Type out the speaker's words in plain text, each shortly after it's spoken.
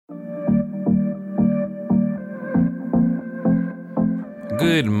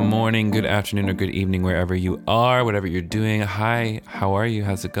Good morning, good afternoon, or good evening, wherever you are, whatever you're doing. Hi, how are you?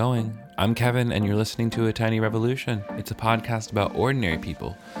 How's it going? I'm Kevin, and you're listening to A Tiny Revolution. It's a podcast about ordinary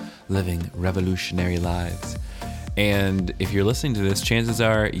people living revolutionary lives. And if you're listening to this, chances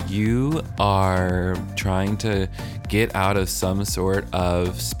are you are trying to get out of some sort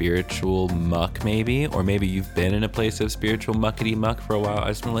of spiritual muck, maybe, or maybe you've been in a place of spiritual muckety muck for a while. I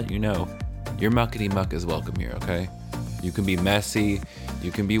just want to let you know, your muckety muck is welcome here, okay? You can be messy,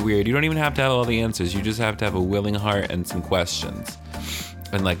 you can be weird. You don't even have to have all the answers. You just have to have a willing heart and some questions.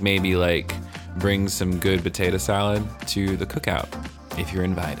 And maybe bring some good potato salad to the cookout if you're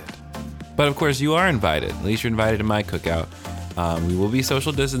invited. But of course you are invited. At least you're invited to my cookout. We will be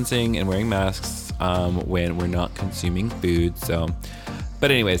social distancing and wearing masks when we're not consuming food.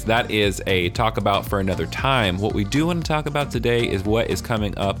 But anyways, that is a talk about for another time. What we do want to talk about today is what is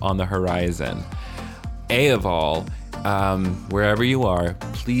coming up on the horizon. Of all, wherever you are,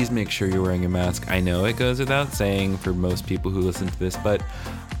 please make sure you're wearing a mask. I know it goes without saying for most people who listen to this, but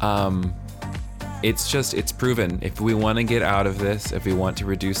it's proven. If we want to get out of this, if we want to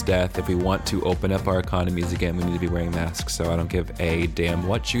reduce death, if we want to open up our economies again, we need to be wearing masks. So I don't give a damn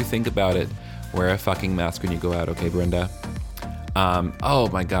what you think about it. Wear a fucking mask when you go out, okay, Brenda? Oh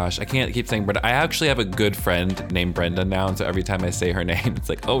my gosh, I can't keep saying Brenda. I actually have a good friend named Brenda now, and so every time I say her name, it's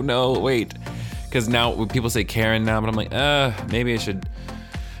like, oh no, wait. Because now when people say Karen now, but I'm like, maybe I should,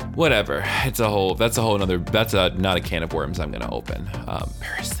 whatever. That's not a can of worms I'm going to open,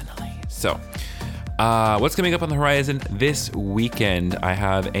 personally. So, what's coming up on the horizon this weekend? I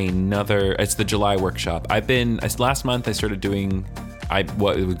have it's the July workshop. Last month I started doing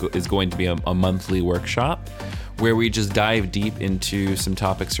what is going to be a monthly workshop where we just dive deep into some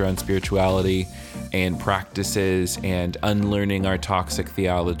topics around spirituality and practices and unlearning our toxic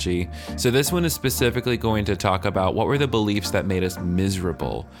theology. So this one is specifically going to talk about what were the beliefs that made us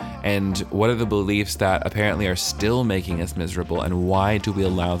miserable and what are the beliefs that apparently are still making us miserable, and why do we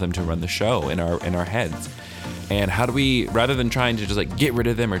allow them to run the show in our heads? And how do we, rather than trying to just get rid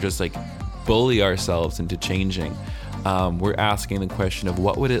of them or just bully ourselves into changing, we're asking the question of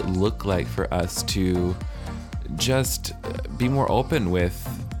what would it look like for us to just be more open with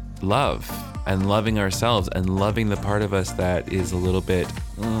love and loving ourselves and loving the part of us that is a little bit,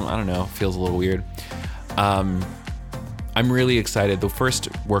 feels a little weird. I'm really excited. The first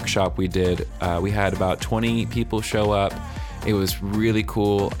workshop we did, we had about 20 people show up. It was really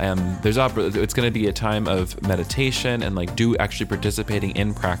cool. It's going to be a time of meditation and actually participating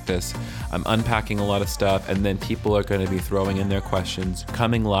in practice. I'm unpacking a lot of stuff, and then people are going to be throwing in their questions,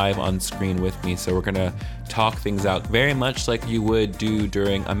 coming live on screen with me. So we're going to talk things out very much like you would do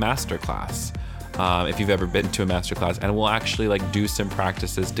during a master class, if you've ever been to a master class. And we'll actually do some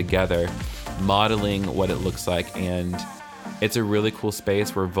practices together, modeling what it looks like. And it's a really cool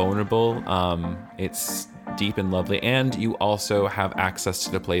space. We're vulnerable. It's deep and lovely, and you also have access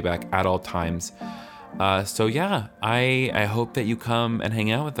to the playback at all times. So yeah, I hope that you come and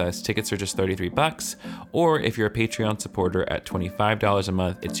hang out with us. Tickets are just $33, or if you're a Patreon supporter at $25 a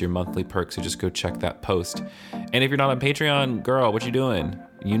month, it's your monthly perk. So just go check that post. And if you're not on Patreon, girl, what you doing?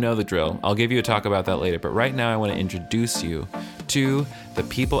 You know the drill. I'll give you a talk about that later. But right now I want to introduce you to the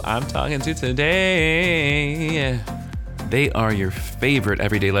people I'm talking to today. They are your favorite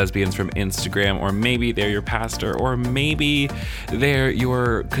everyday lesbians from Instagram, or maybe they're your pastor, or maybe they're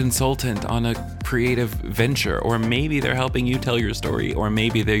your consultant on a creative venture, or maybe they're helping you tell your story, or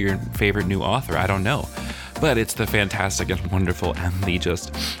maybe they're your favorite new author. I don't know. But it's the fantastic and wonderful and the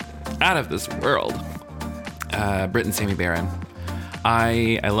just out of this world, Brit and Sami Barron.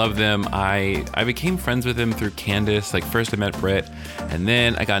 I love them. I became friends with them through Candace. First I met Brit, and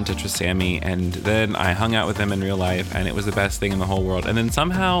then I got in touch with Sami, and then I hung out with them in real life, and it was the best thing in the whole world. And then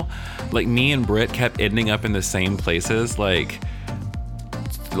somehow, me and Brit kept ending up in the same places,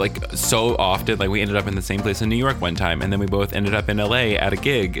 so often. We ended up in the same place in New York one time, and then we both ended up in LA at a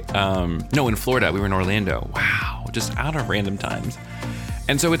gig. In Florida. We were in Orlando. Wow, just out of random times.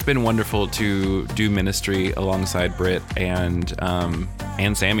 And so it's been wonderful to do ministry alongside Brit and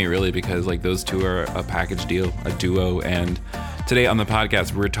Sami, really, because those two are a package deal, a duo. And today on the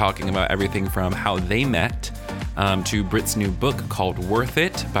podcast, we're talking about everything from how they met to Brit's new book called Worth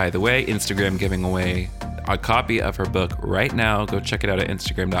It. By the way, Instagram giving away a copy of her book right now. Go check it out at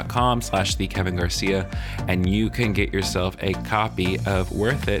instagram.com/thekevingarcia, and you can get yourself a copy of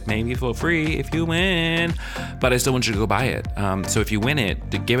Worth It, maybe for free if you win. But I still want you to go buy it. So if you win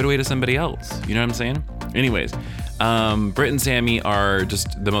it, give it away to somebody else. You know what I'm saying? Anyways, Brit and Sami are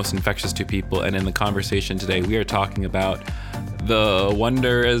just the most infectious two people, and in the conversation today, we are talking about the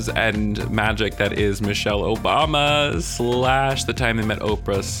wonders and magic that is Michelle Obama / the time they met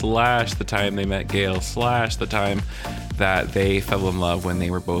Oprah / the time they met Gayle / the time that they fell in love when they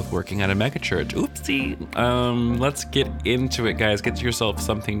were both working at a megachurch. Oopsie. Let's get into it, guys. Get yourself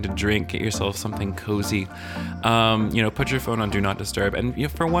something to drink. Get yourself something cozy. Put your phone on Do Not Disturb.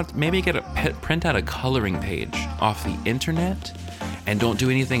 And for once, maybe print out a coloring page off the internet. And don't do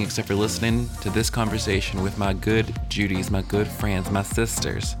anything except for listening to this conversation with my good Judies, my good friends, my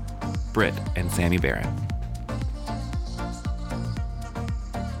sisters, Brit and Sami Barron.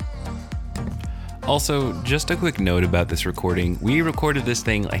 Also, just a quick note about this recording. We recorded this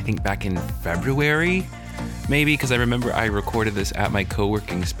thing, I think, back in February, maybe, because I remember I recorded this at my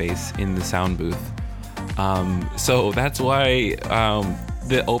co-working space in the sound booth. So that's why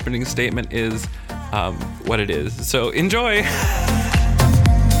the opening statement is what it is. So enjoy!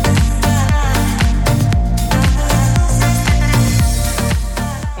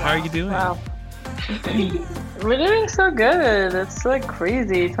 How are you doing? Wow. We're doing so good. It's like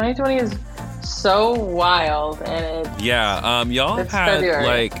crazy. 2020 is so wild, and y'all have had February.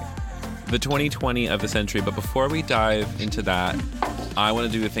 Like the 2020 of the century, but before we dive into that, I want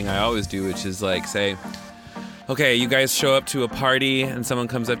to do the thing I always do, which is like say, okay, you guys show up to a party and someone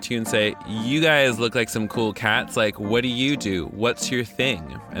comes up to you and say, you guys look like some cool cats. Like, what do you do? What's your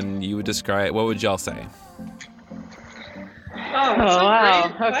thing? And you would describe, what would y'all say? Oh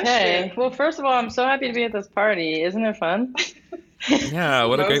wow. Okay. Well, first of all, I'm so happy to be at this party. Isn't it fun? Yeah,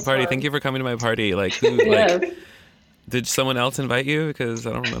 what a great party. Fun. Thank you for coming to my party. Like, who, Yes. like, did someone else invite you? Because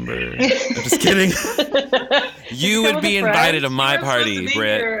I don't remember. I'm just kidding. You would be invited to my party,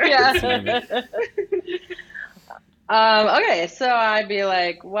 Brit. Yeah. Okay, so I'd be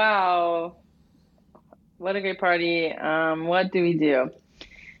like, wow, what a great party. What do we do?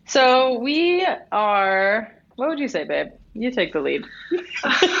 So we are, what would you say, babe? You take the lead.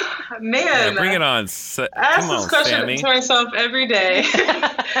 Man, Yeah, bring it on. I ask this question Sami. to myself every day.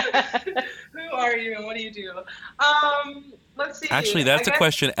 Who are you and what do you do? Let's see. Actually, that's a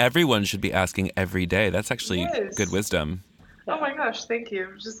question everyone should be asking every day. That's actually good wisdom. Oh my gosh, thank you.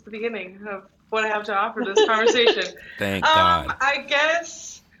 Just the beginning of what I have to offer this conversation. Thank God. I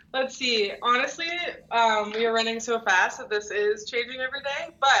guess, let's see. Honestly, we are running so fast that this is changing every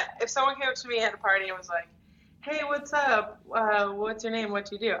day. But if someone came up to me at a party and was like, hey, what's up? What's your name? What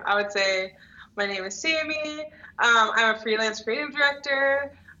do you do? I would say, my name is Sami. I'm a freelance creative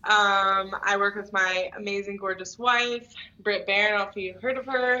director. I work with my amazing, gorgeous wife, Brit Barron. I don't know if you've heard of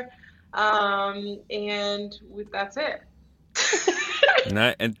her. And that's it.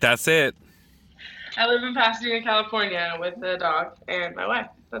 And that's it. I live in Pasadena, California with a dog and my wife.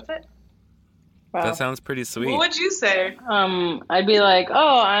 That's it. Wow. That sounds pretty sweet. What would you say? I'd be like,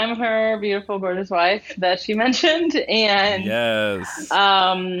 oh, I'm her beautiful, gorgeous wife that she mentioned. And Yes.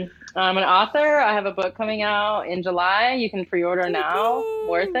 I'm an author. I have a book coming out in July. You can pre-order now.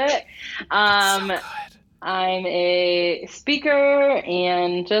 Worth it. So good. I'm a speaker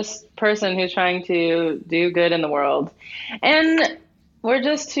and just person who's trying to do good in the world. And we're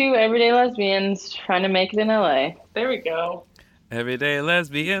just two everyday lesbians trying to make it in LA. There we go. Everyday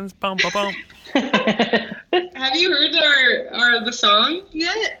lesbians. Bum, bum, bum. Have you heard the song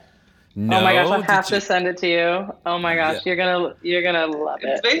yet? No. Oh my gosh, I have to send it to you. Oh my gosh, Yeah. you're gonna love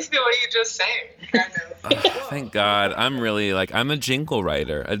It's it. basically what you just sang, kind of. Thank God. I'm really I'm a jingle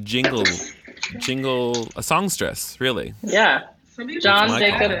writer, a songstress, really. Yeah. John my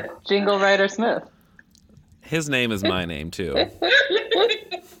Jacob call. Jingle Writer Smith. His name is my name too.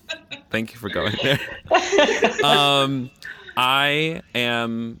 Thank you for going there. I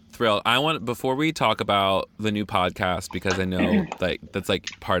am thrilled. Before we talk about the new podcast, because I know that's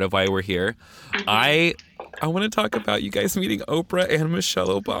part of why we're here. I want to talk about you guys meeting Oprah and Michelle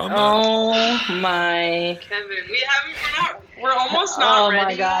Obama. Oh my. Kevin, we're almost not ready. Oh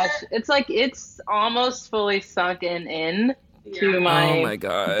my gosh. It's almost fully sunken in to my Oh my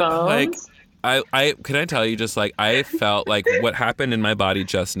God. bones. Can I tell you I felt like what happened in my body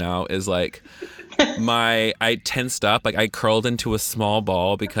just now is I tensed up, I curled into a small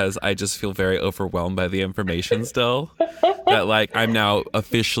ball because I just feel very overwhelmed by the information still. That I'm now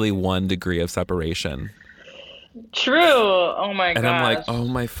officially 1 degree of separation. True. Oh my god. And I'm like, oh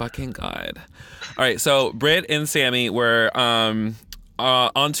my fucking God. All right, so Brit and Sami were on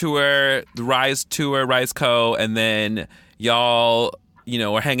tour, the Rise tour, Rise Co, and then y'all,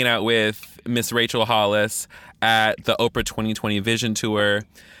 were hanging out with Miss Rachel Hollis at the Oprah 2020 Vision Tour.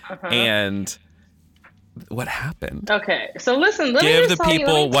 Uh-huh. And what happened? Okay, so listen, let Give me just the tell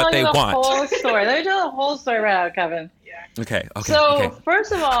people you, what they want. Whole story. Let me tell the whole story right out, Kevin. Yeah, Okay. So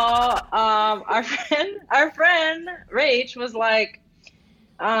first of all, our friend Rach was like,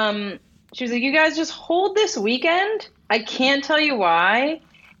 she was like, you guys just hold this weekend. I can't tell you why,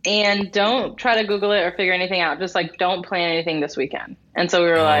 and don't try to Google it or figure anything out. Just like don't plan anything this weekend. And so we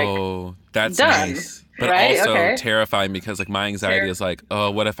were like, oh, that's done. nice. But right? also Okay. terrifying because like my anxiety is like,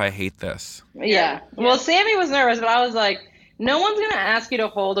 oh, what if I hate this? Yeah. Well, Sammy was nervous, but I was like, no one's gonna ask you to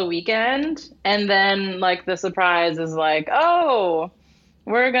hold a weekend, and then like the surprise is like, oh,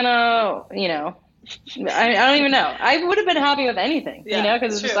 we're gonna, I don't even know. I would have been happy with anything,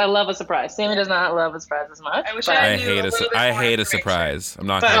 because it's just I love a surprise. Sammy does not love a surprise as much. I wish but I hate a surprise. I'm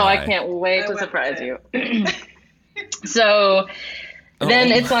not but, gonna lie. I can't wait to surprise you. So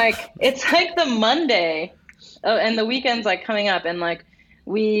then it's like the Monday, and the weekend's like coming up, and like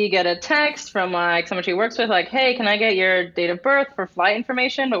we get a text from like someone she works with, like, hey, can I get your date of birth for flight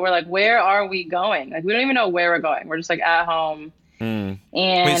information? But we're like, where are we going? Like, we don't even know where we're going. We're just like at home. And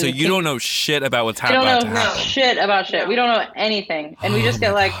wait, so you don't know shit about what's happening? We don't know shit about shit. No. We don't know anything. And we just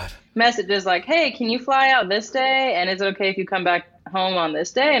get like messages like, hey, can you fly out this day? And is it okay if you come back home on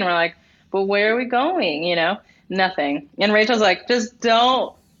this day? And we're like, but where are we going? Nothing. And Rachel's like, just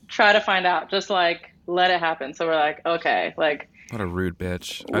don't try to find out. Just like let it happen. So we're like, okay, like. What a rude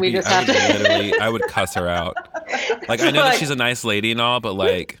bitch. I would cuss her out. Like, I know that she's a nice lady and all, but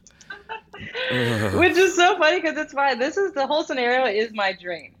like. Which is so funny because it's fine. The whole scenario is my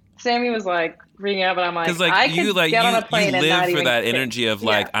dream. Sammy was like freaking out, but I'm like, I could get on a plane and not even for that energy of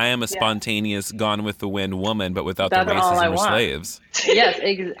like, I am a spontaneous, gone with the wind woman, but without the racism or slaves. Yes,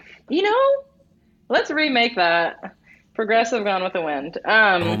 let's remake that. Progressive Gone with the Wind.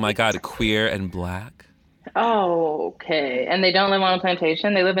 Oh my God, queer and black. Oh, okay. And they don't live on a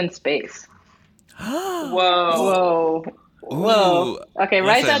plantation. They live in space. Whoa. Whoa. Okay,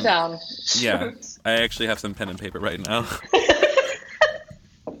 write that down. Yeah. I actually have some pen and paper right now.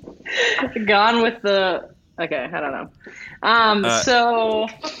 Gone with the... Okay, I don't know. So...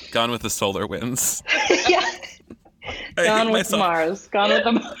 Gone with the solar winds. Yeah. Gone with Mars. Gone with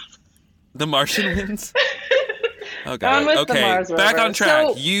the Mars. The Martian winds? Oh, God. Okay, back on track.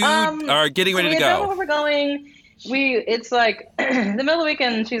 So, you are getting ready to go. Where we're going. It's like the middle of the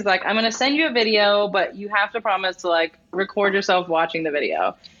weekend. She's like, I'm gonna send you a video, but you have to promise to like record yourself watching the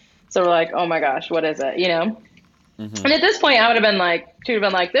video. So we're like, oh my gosh, what is it? And at this point, I would have been like, she would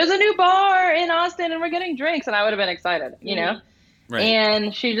have been like, there's a new bar in Austin, and we're getting drinks, and I would have been excited, Right.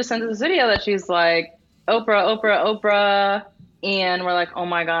 And she just sent us this video that she's like, Oprah, and we're like, oh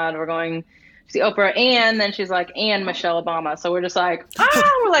my God, we're going. See Oprah, and then she's like, and Michelle Obama. So we're just like,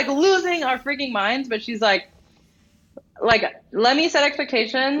 we're like losing our freaking minds. But she's like, let me set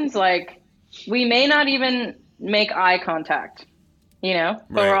expectations. Like, we may not even make eye contact, but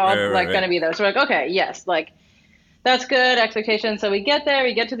we're all going to be there. So we're like, okay, yes, like that's good expectations. So we get there,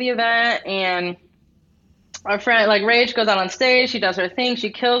 we get to the event, and our friend, like Rach, goes out on stage. She does her thing. She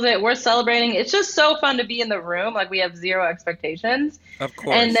kills it. We're celebrating. It's just so fun to be in the room. Like, we have zero expectations. Of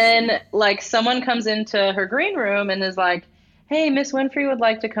course. And then, like, someone comes into her green room and is like, hey, Miss Winfrey would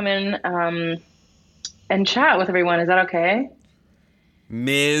like to come in and chat with everyone. Is that okay?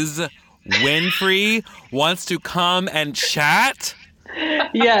 Ms. Winfrey wants to come and chat?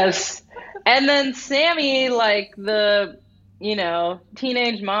 Yes. And then Sammy, like the,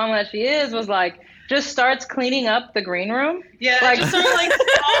 teenage mom that she is, was like, just starts cleaning up the green room. Yeah, like, just started like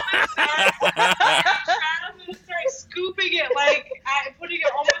all this trash and start scooping it, like putting it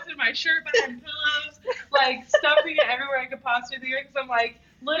almost in my shirt behind pillows, like stuffing it everywhere I could possibly think. Because I'm like,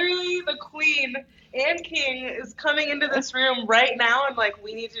 literally, the queen and king is coming into this room right now, and like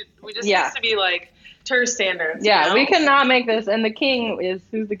we just needs to be like to her standards. Yeah, we cannot make this. And the king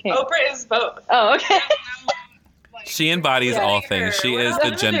who's the king? Oprah is both. Oh, okay. She embodies all things. She is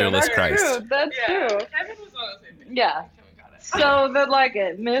the genderless Christ. That's true. Kevin was one of those things. Yeah. So then, like,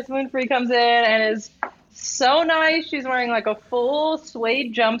 Miss Winfrey comes in and is so nice. She's wearing like a full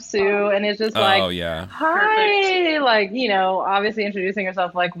suede jumpsuit and is just like, hi, perfect. Like, obviously introducing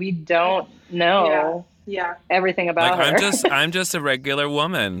herself like we don't know everything about her. I'm just a regular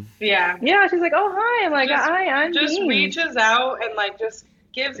woman. Yeah. Yeah. She's like, oh hi. I'm like, hi. I'm just Beans. Reaches out and like just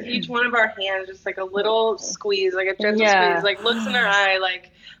gives each one of our hands just like a little squeeze, like a gentle squeeze, like looks in her eye, like,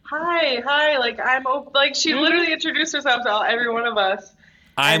 hi, like I'm like she literally introduced herself to every one of us.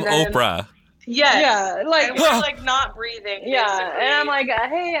 I'm Oprah. Yes. Yeah, like and we're like not breathing. Yeah, basically. And I'm like,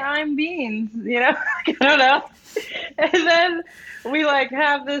 hey, I'm Beans. I don't know. And then we like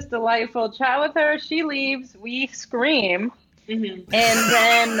have this delightful chat with her. She leaves. We scream, and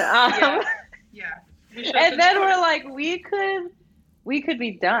then and then we're like, we could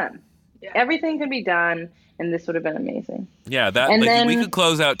be done. Yeah. Everything could be done. and this would have been amazing. Yeah, that And like then, we could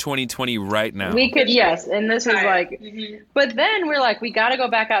close out 2020 right now. We could, yes. And this is like, Mm-hmm. but then we're like, we got to go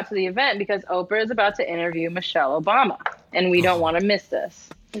back out to the event because Oprah is about to interview Michelle Obama, and we don't want to miss this.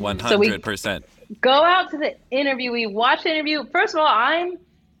 100%. Go out to the interview. We watch the interview. First of all, I'm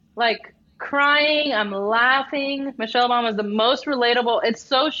like crying. I'm laughing. Michelle Obama is the most relatable. It's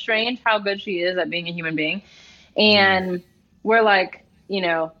so strange how good she is at being a human being. And we're like, you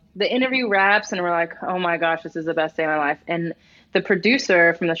know, the interview wraps and we're like, oh my gosh, this is the best day of my life. And the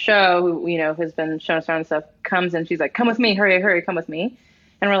producer from the show, who, you know, has been showing us around and stuff, comes and she's like, come with me, hurry, come with me.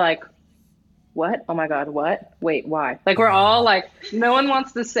 And we're like, what? Oh my God, what? Wait, why? Like, we're all like, no one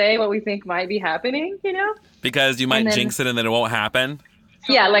wants to say what we think might be happening, you know? Because you might jinx it and then it won't happen.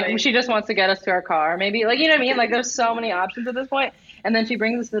 Yeah, like she just wants to get us to our car, maybe. Like, you know what I mean? Like, there's so many options at this point. And then she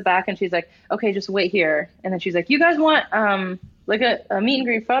brings us to the back and she's like, okay, just wait here. And then she's like, you guys want like a meet and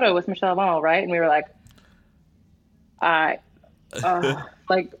greet photo with Michelle Obama, right? And we were like, I could cry,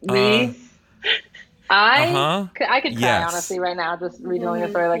 honestly, right now, just retelling the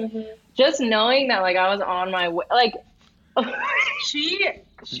story. Like, just knowing that, like, I was on my way, like, she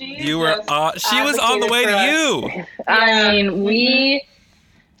was on the way to you. I mean,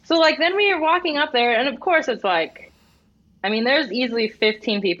 so like, then we were walking up there, and of course it's like, I mean, there's easily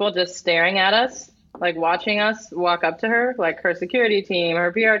 15 people just staring at us, like watching us walk up to her, like her security team,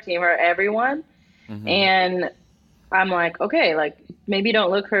 her PR team, her everyone. And I'm like, okay, like, maybe don't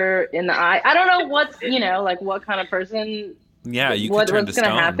look her in the eye. I don't know what's, you know, like what kind of person. Yeah, you could turn to stone.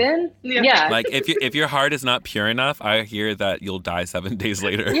 What's gonna happen? Yeah. Like, if your heart is not pure enough, I hear that you'll die 7 days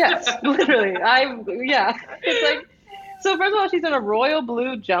later. Yes, literally. It's like, so first of all, she's in a royal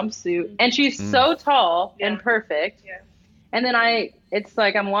blue jumpsuit, and she's so tall and perfect. Yeah. And then it's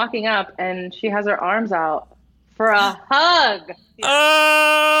like I'm walking up, and she has her arms out for a hug.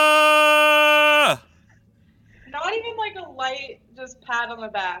 Not even like a light, just pat on the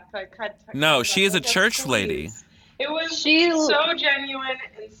back. Like, no, she is a church lady. It was so genuine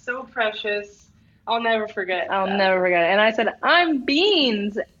and so precious. I'll never forget. Never forget it. And I said, I'm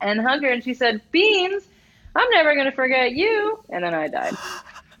Beans, and hugged her, and she said, Beans, I'm never going to forget you. And then I died.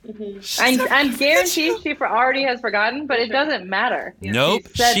 I'm guaranteed she already has forgotten, but it doesn't matter. Nope.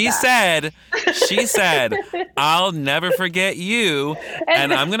 She said, I'll never forget you,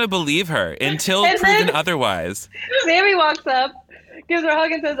 and I'm going to believe her until proven otherwise. Sammy walks up, gives her a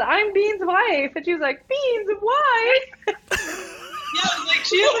hug, and says, I'm Bean's wife. And she was like, Bean's wife? Yeah, I was like,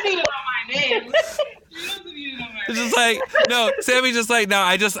 she doesn't need to know my name. She doesn't need to know my name. It's just like, no, Sammy's just like, no,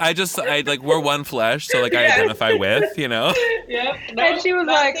 I like, we're one flesh, so like, I identify with, you know? Yep. And she was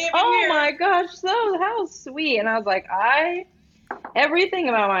like, oh my gosh, so how sweet. And I was like, everything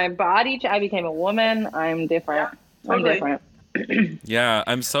about my body, I became a woman. I'm different. Yeah, I'm different. Yeah,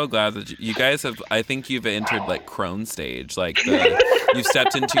 I'm so glad that you guys have, I think you've entered like crone stage. Like, you've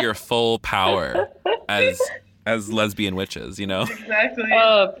stepped into your full power as lesbian witches, you know? Exactly.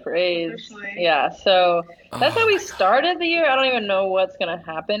 Oh, praise. Especially. Yeah, so that's how we started the year. I don't even know what's going to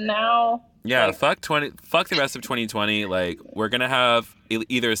happen now. Yeah, like, fuck the rest of 2020. Like, we're going to have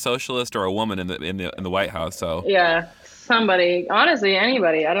either a socialist or a woman in the White House, so. Yeah, somebody. Honestly,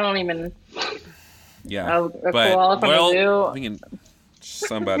 anybody. I don't even. Yeah.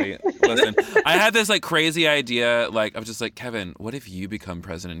 Somebody. Listen, I had this like crazy idea. Like, I was just like, Kevin, what if you become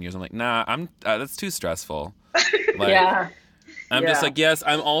president in years? I'm like, nah, that's too stressful. Like, yeah. I'm just like, yes,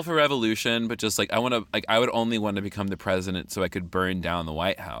 I'm all for revolution, but just like, I would only want to become the president so I could burn down the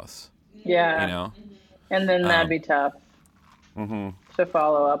White House. Yeah. You know? And then that'd be tough. To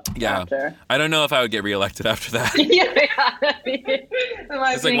follow up after. I don't know if I would get reelected after that. It's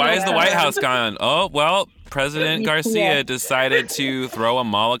like, why is the White House gone? Oh, well, President Garcia decided to throw a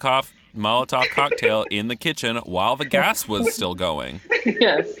Molotov cocktail in the kitchen while the gas was still going.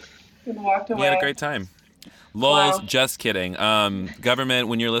 Yes. And walked away. We had a great time. Lols, just kidding. Government,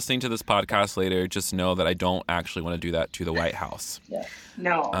 when you're listening to this podcast later, just know that I don't actually want to do that to the White House. Yeah.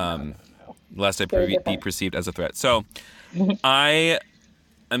 No. Lest I be perceived as a threat. So I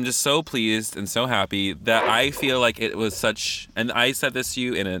am just so pleased and so happy that I feel like it was such, and I said this to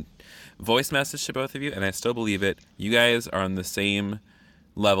you in a voice message to both of you, and I still believe it. You guys are on the same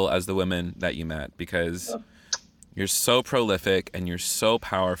level as the women that you met because you're so prolific and you're so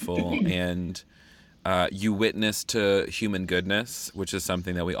powerful and you witness to human goodness, which is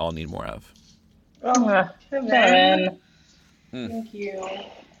something that we all need more of. Oh, Kevin. Thank you.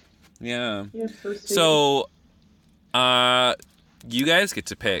 Yeah. You're so sweet. So, you guys get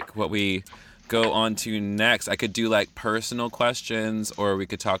to pick what we go on to next. I could do like personal questions, or we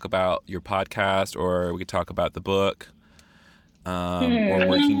could talk about your podcast, or we could talk about the book, or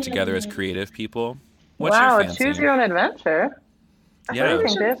working together as creative people. What's your Wow, fancy? choose your own adventure. Yeah. What do you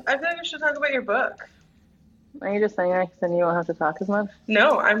think, Dave? I feel like we should talk about your book. Are you just saying that because then you won't have to talk as much?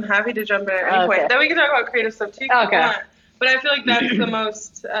 No, I'm happy to jump in at any Okay. point. Then we can talk about creative stuff too if you Okay. want. But I feel like that's the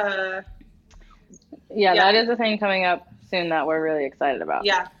most, Yeah, that is a thing coming up soon that we're really excited about.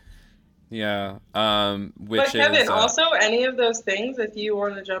 yeah. Yeah. Which But Kevin, is also any of those things, if you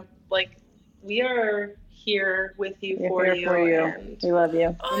want to jump, like, we are here with you, We're here for you. and We love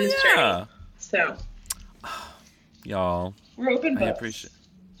you. oh this yeah, journey. So y'all. we're open I books. appreciate.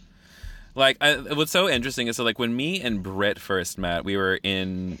 Like, what's so interesting is so like when me and Brit first met, we were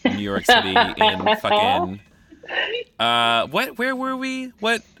in New York City in fucking. Where were we?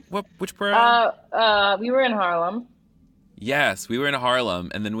 Which borough? We were in Harlem. Yes, we were in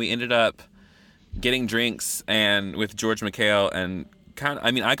Harlem, and then we ended up getting drinks and with George McHale and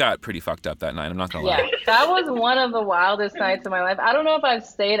I got pretty fucked up that night. I'm not gonna Yeah, lie. that was one of the wildest nights of my life. I don't know if I've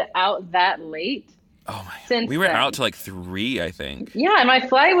stayed out that late. Oh my! Since we were then. out till like 3, I think. Yeah, and my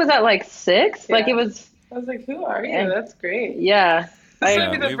flight was at like 6. Yeah. Like it was. I was like, who are you? And- That's great. Yeah. This Yeah,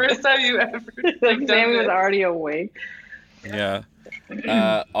 would be the we- first time you ever Like done Sammy was this. already awake. Yeah.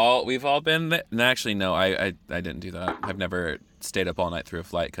 We've all been there. No, actually, no, I didn't do that. I've never stayed up all night through a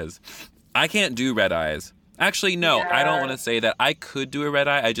flight because I can't do red eyes. Actually, no, Yeah. I don't want to say that. I could do a red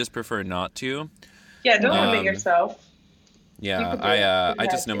eye. I just prefer not to. Yeah, don't limit yourself. Yeah, You could do it. I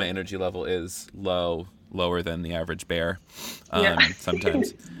just know You my have to. energy level is lower than the average bear. Yeah.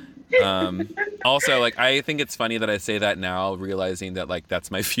 Sometimes. Also, like, I think it's funny that I say that now, realizing that like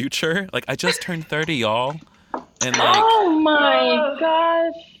that's my future. Like, I just turned 30, y'all, and like, Oh my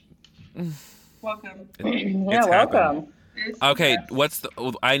gosh. Welcome. Yeah, happened. welcome. Okay,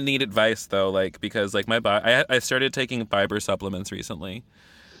 I need advice though, like because like my body, I started taking fiber supplements recently,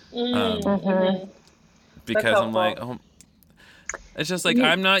 because I'm like, helpful. it's just like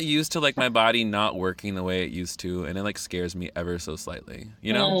I'm not used to like my body not working the way it used to, and it like scares me ever so slightly,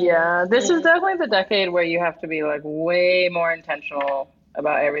 you know? Yeah, this is definitely the decade where you have to be like way more intentional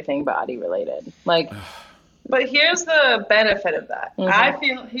about everything body related. Like, But here's the benefit of that.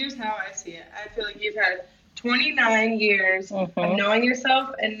 Mhm. Here's how I see it. I feel like you've had 29 years of Mhm. knowing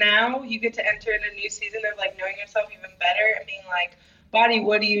yourself, and now you get to enter in a new season of like knowing yourself even better and being like, body,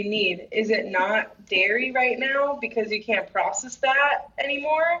 what do you need? Is it not dairy right now because you can't process that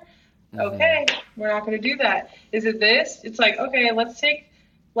anymore? Okay, we're not going to do that. Is it this? It's like, okay, let's take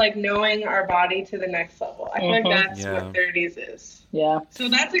like knowing our body to the next level. I feel like that's Yeah. what 30s is. yeah. So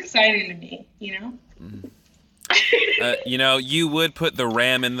that's exciting to me, you know? You know, you would put the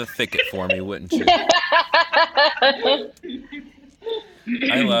ram in the thicket for me, wouldn't you?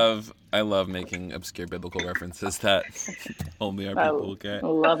 I love making obscure biblical references that only our people get. I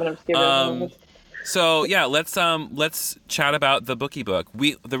love an obscure movie. So yeah, let's chat about the bookie book.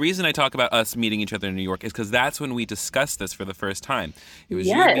 The reason I talk about us meeting each other in New York is because that's when we discussed this for the first time. It was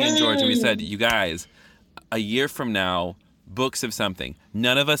you, me, and George, and we said, you guys, a year from now, books of something.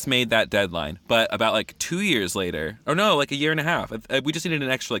 None of us made that deadline, but about like 2 years later, or no, like a year and a half. We just needed an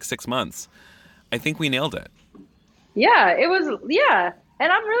extra like 6 months. I think we nailed it. Yeah, it was. Yeah,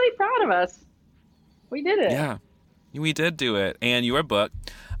 and I'm really proud of us. We did it. Yeah, we did do it. And your book,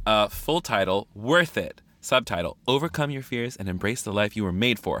 full title, Worth It. Subtitle, Overcome Your Fears and Embrace the Life You Were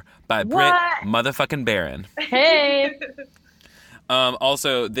Made For by Brit motherfucking Barron. Hey.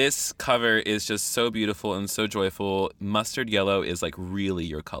 Also, this cover is just so beautiful and so joyful. Mustard yellow is like really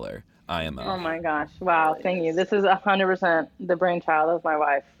your color. IMO. Oh my gosh! Wow, thank you. This is 100% the brainchild of my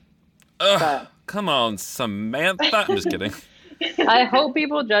wife. Ugh, come on, Samantha. I'm just kidding. I hope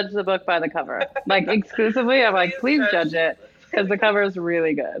people judge the book by the cover, like exclusively. I'm like, please judge it because the cover is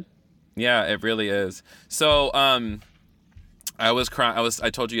really good. Yeah, it really is. So, I was crying. I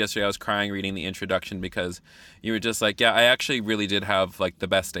told you yesterday I was crying reading the introduction because you were just like, yeah, I actually really did have like the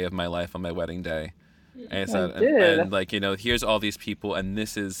best day of my life on my wedding day. And I said, and like, you know, here's all these people, and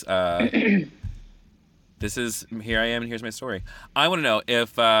this is here I am, and here's my story. I want to know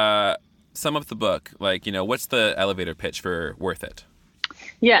if sum up the book, like, you know, what's the elevator pitch for Worth It?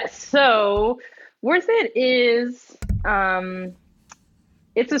 Yes. So Worth It is,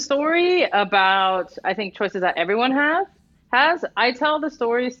 it's a story about, I think, choices that everyone has. I tell the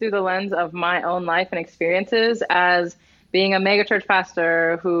stories through the lens of my own life and experiences as being a megachurch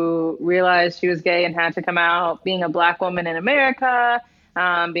pastor who realized she was gay and had to come out, being a Black woman in America,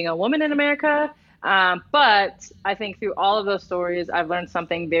 being a woman in America. But I think through all of those stories, I've learned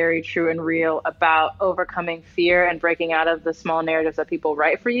something very true and real about overcoming fear and breaking out of the small narratives that people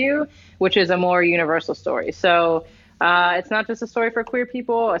write for you, which is a more universal story. So it's not just a story for queer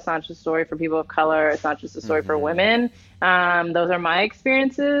people. It's not just a story for people of color. It's not just a story for women. Those are my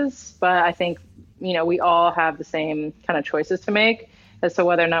experiences. But I think we all have the same kind of choices to make as to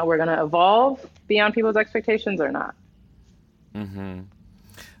whether or not we're going to evolve beyond people's expectations or not. Mm-hmm.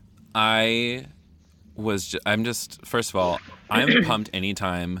 I'm just, first of all, I'm pumped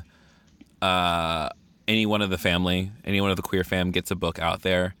anytime any one of the family, any one of the queer fam gets a book out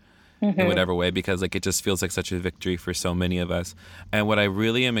there in whatever way, because like it just feels like such a victory for so many of us. And what I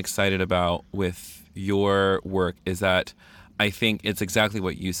really am excited about with your work is that I think it's exactly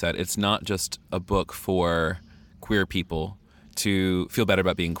what you said. It's not just a book for queer people to feel better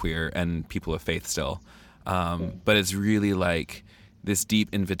about being queer and people of faith still. But it's really like this deep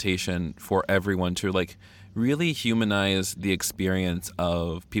invitation for everyone to like really humanize the experience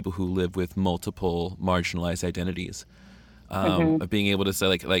of people who live with multiple marginalized identities. Of being able to say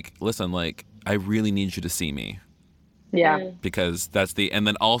like, listen, like, I really need you to see me. Yeah. Because and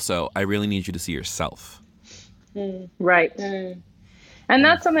then also, I really need you to see yourself. Right. And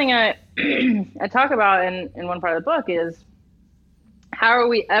that's something I talk about in one part of the book is, how are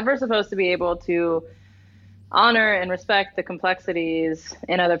we ever supposed to be able to honor and respect the complexities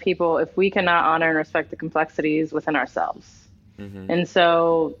in other people if we cannot honor and respect the complexities within ourselves? And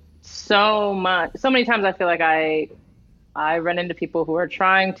so many times I feel like I run into people who are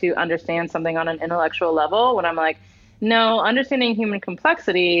trying to understand something on an intellectual level when I'm like, no, understanding human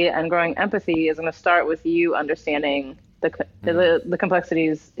complexity and growing empathy is going to start with you understanding the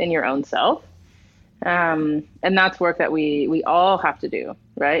complexities in your own self. And that's work that we all have to do,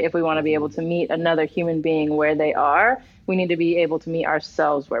 right? If we want to be able to meet another human being where they are, we need to be able to meet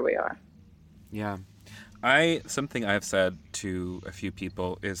ourselves where we are. Yeah. Something I've said to a few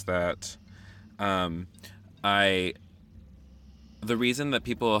people is that the reason that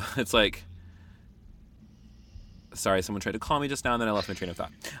people, it's like, sorry, someone tried to call me just now and then I lost my train of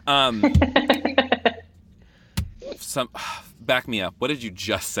thought. Back me up. What did you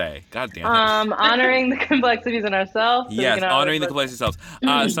just say? God damn it. Honoring the complexities in ourselves. Yes, honoring the complexities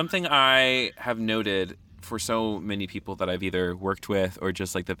ourselves. Something I have noted for so many people that I've either worked with or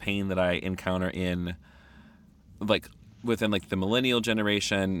just like the pain that I encounter in like within like the millennial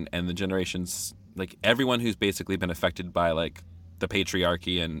generation and the generations, like everyone who's basically been affected by like the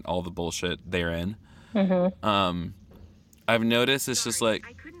patriarchy and all the bullshit therein. I've noticed it's just like,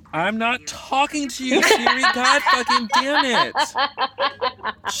 I'm not talking to you, Siri. God fucking damn it.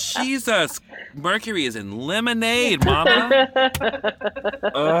 Jesus. Mercury is in lemonade, mama.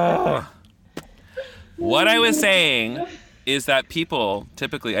 Ugh. What I was saying is that people,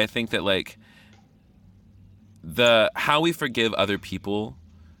 typically, I think that like how we forgive other people,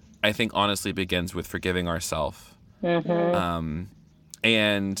 I think honestly begins with forgiving ourselves. What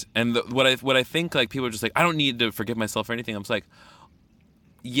I think like people are just like, I don't need to forgive myself for anything. I'm just like,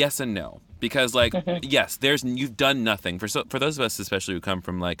 yes and no, because like yes, you've done nothing for those of us especially who come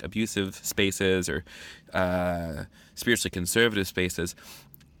from like abusive spaces or spiritually conservative spaces.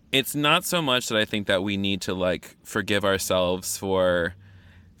 It's not so much that I think that we need to like forgive ourselves for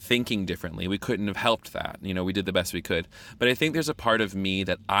thinking differently. We couldn't have helped that. We did the best we could. But I think there's a part of me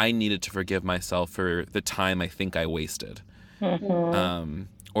that I needed to forgive myself for the time I think I wasted.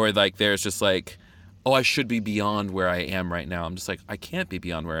 Or like there's just like, oh, I should be beyond where I am right now. I'm just like, I can't be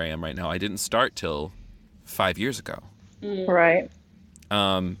beyond where I am right now. I didn't start till 5 years ago. Right.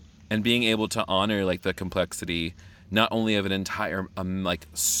 And being able to honor like the complexity, not only of an entire like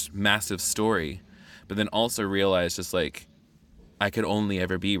massive story, but then also realize just like, I could only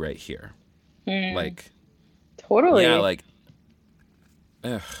ever be right here. Like, totally. Yeah, like,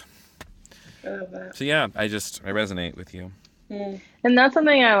 ugh. So yeah, I resonate with you. And that's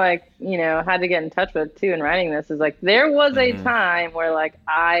something I like, had to get in touch with too in writing this, is like, there was a time where like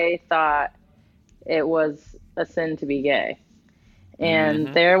I thought it was a sin to be gay.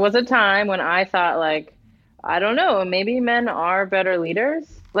 And there was a time when I thought like, I don't know, maybe men are better leaders.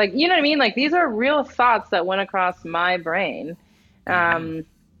 Like, you know what I mean? Like, these are real thoughts that went across my brain. And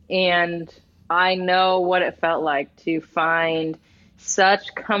I know what it felt like to find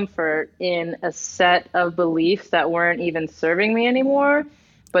such comfort in a set of beliefs that weren't even serving me anymore,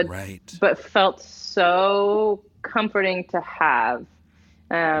 but felt so comforting to have.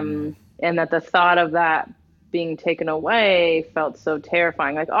 And that the thought of that being taken away felt so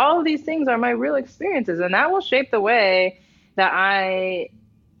terrifying. Like, all of these things are my real experiences, and that will shape the way that I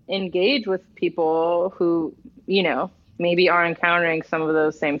engage with people who, maybe are encountering some of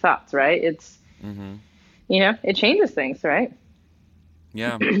those same thoughts, right? It's, it changes things, right?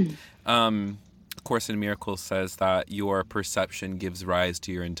 Yeah. Course in Miracles says that your perception gives rise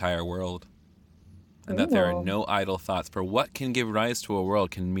to your entire world. And that there are no idle thoughts. For what can give rise to a world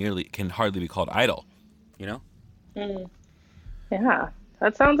can hardly be called idle, Yeah,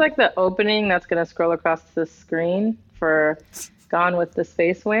 That sounds like the opening that's going to scroll across the screen for Gone with the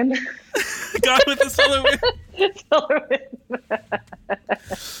Space Wind. Gone with the Solar Wind. Solar Wind.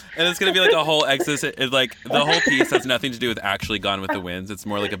 And it's going to be like a whole like the whole piece has nothing to do with actually Gone with the Winds. It's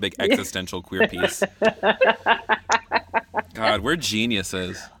more like a big existential queer piece. God, we're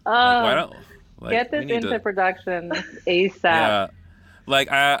geniuses. Why don't get this into production ASAP? Yeah,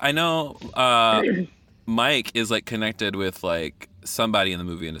 like I know Mike is like connected with like somebody in the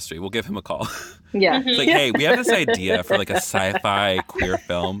movie industry. We'll give him a call. Yeah. It's like, hey, we have this idea for like a sci-fi queer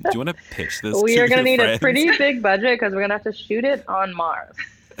film. Do you want to pitch this? We are going to need friends? a pretty big budget because we're going to have to shoot it on Mars.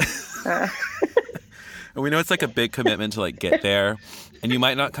 And we know it's like a big commitment to like get there, and you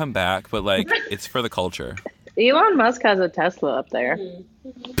might not come back, but like it's for the culture. Elon Musk has a Tesla up there.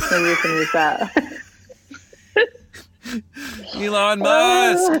 Maybe we can use that. Elon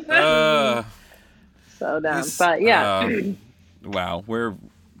Musk. So dumb, but yeah. Wow, we're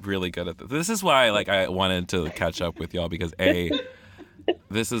really good at this. This is why like I wanted to catch up with y'all because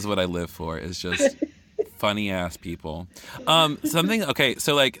this is what I live for, is just funny ass people. Something I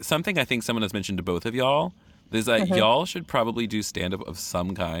think someone has mentioned to both of y'all is that y'all should probably do stand up of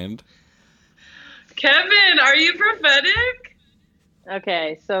some kind. Kevin, are you prophetic?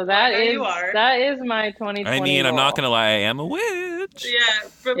 Okay, so that is my 2020 I mean, I'm not goal. gonna lie, I am a witch.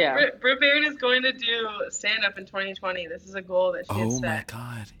 Yeah, Brit Barron is going to do stand up in 2020. This is a goal that she has set. Oh my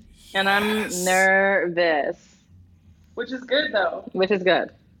god. And I'm nervous. Which is good though. Which is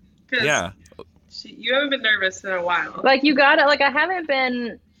good. Yeah. You haven't been nervous in a while. Like you got it. Like I haven't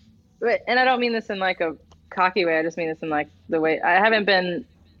been, and I don't mean this in like a cocky way. I just mean this in like the way I haven't been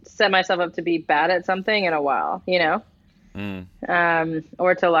set myself up to be bad at something in a while. You know.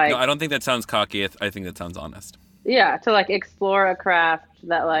 Or to like. No, I don't think that sounds cocky. I think that sounds honest. Yeah, to like explore a craft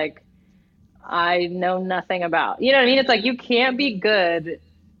that like I know nothing about. You know what I mean? It's like you can't be good.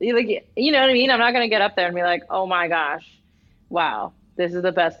 Like, you know what I mean? I'm not gonna get up there and be like, oh my gosh, wow, this is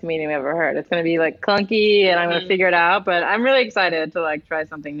the best comedian I've ever heard. It's gonna be like clunky, and I'm gonna figure it out. But I'm really excited to like try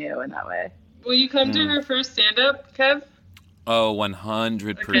something new in that way. Will you come to her first stand-up, Kev? Oh,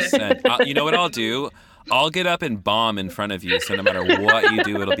 100%. Okay. You know what I'll do? I'll get up and bomb in front of you, so no matter what you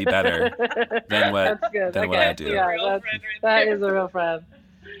do, it'll be better than what I do. Yeah, that is a real friend.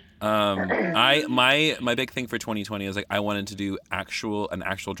 My big thing for 2020 is like I wanted to do an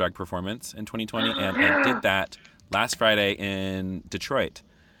actual drag performance in 2020, and I did that last Friday in Detroit.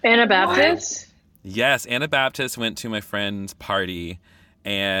 Anabaptist? Yes, Anabaptist went to my friend's party,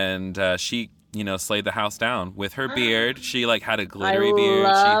 and she slayed the house down with her beard. She like had a glittery beard.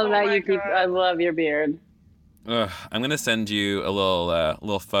 I love your beard. I'm gonna send you a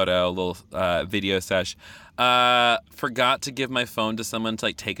little photo, a little video sesh. Forgot to give my phone to someone to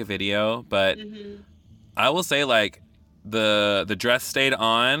like take a video, but I will say like the dress stayed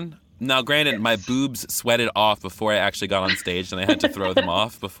on. Now, granted, my boobs sweated off before I actually got on stage, and I had to throw them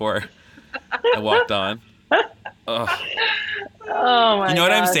off before I walked on. Ugh. Oh my! You know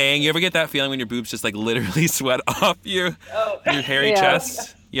what I'm saying? You ever get that feeling when your boobs just like literally sweat off your hairy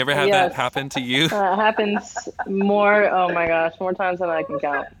chest? You ever have that happen to you? It happens more. Oh my gosh, more times than I can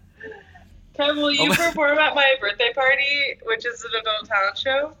count. Kev, will you perform at my birthday party, which is an adult talent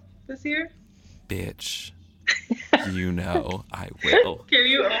show this year? Bitch, you know I will. Can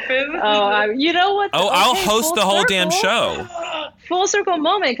you open? You know what? I'll host the whole damn show. Full circle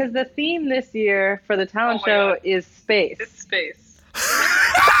moment, because the theme this year for the talent show is space. It's space.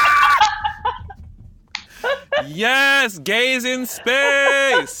 Yes, gays in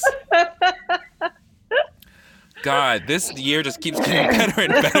space. God, this year just keeps getting better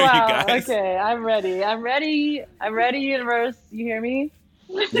and better, wow, you guys. Okay, I'm ready. I'm ready, universe. You hear me?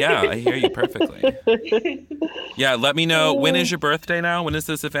 Yeah, I hear you perfectly. Yeah, let me know. When is your birthday now? When is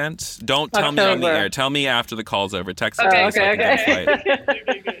this event? Don't tell me on the air. Tell me after the call's over. Text me. Okay.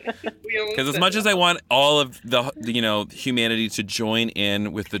 Because as much as I want all of the humanity to join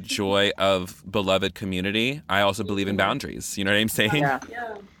in with the joy of beloved community, I also believe in boundaries. You know what I'm saying? Yeah.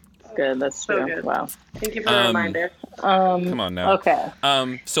 Good. That's so true. Good. Wow. Thank you for the reminder. Come on now.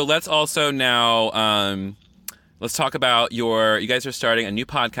 Okay. So let's also now let's talk about you guys are starting a new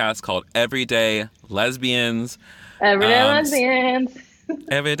podcast called Everyday Lesbians. Everyday Lesbians.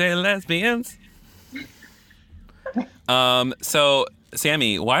 Everyday Lesbians. So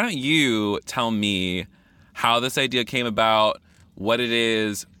Sami, why don't you tell me how this idea came about, what it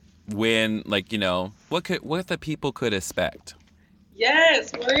is, when, what the people could expect?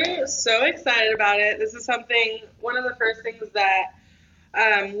 Yes, we're so excited about it. This is one of the first things that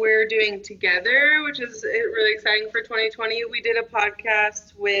we're doing together, which is really exciting for 2020. We did a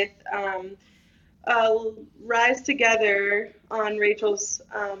podcast with Rise Together on Rachel's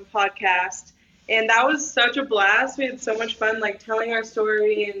podcast. And that was such a blast. We had so much fun, like telling our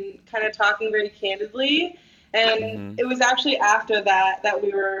story and kind of talking very candidly. And it was actually after that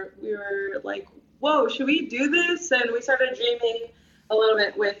we were like, whoa, should we do this? And we started dreaming a little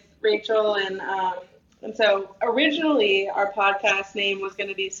bit with Rachel, and so originally our podcast name was going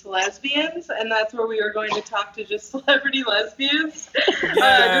to be Celesbians, and that's where we were going to talk to just celebrity lesbians.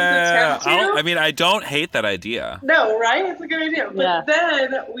 Yeah. I mean, I don't hate that idea. No, right? It's a good idea. But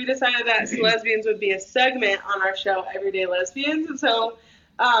then we decided that Celesbians would be a segment on our show, Everyday Lesbians, and so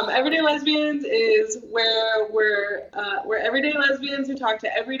Everyday Lesbians is where we're everyday lesbians who talk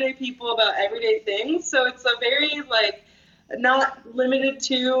to everyday people about everyday things. So it's a very not limited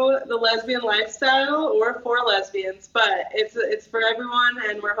to the lesbian lifestyle or for lesbians, but it's for everyone,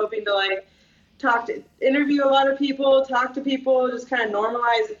 and we're hoping to interview a lot of people, talk to people, just kind of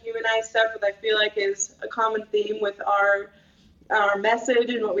normalize and humanize stuff that I feel like is a common theme with our message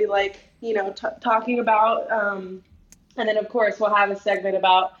and what we like, talking about. And then, of course, we'll have a segment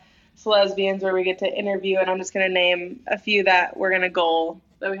about lesbians where we get to interview, and I'm just going to name a few that we have a goal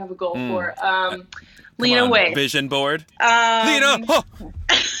for. Lena Waite. Vision board. Lena! Oh.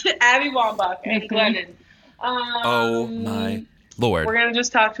 Abby Wambach and Glennon. Oh, my Lord. We're going to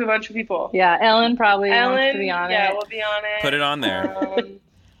just talk to a bunch of people. Yeah, Ellen wants to be on it. Yeah, we'll be on it. Put it on there.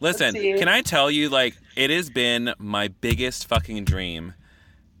 Listen, can I tell you, it has been my biggest fucking dream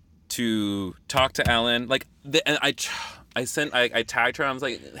to talk to Ellen. And I tagged her. I was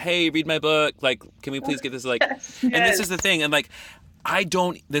like, hey, read my book. Can we please get this? Yes. And this is the thing. And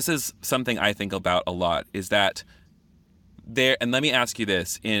this is something I think about a lot, is that and let me ask you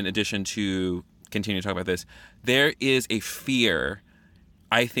this, in addition to continue to talk about this, there is a fear,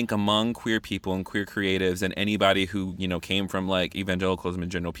 I think, among queer people and queer creatives and anybody who, came from evangelicalism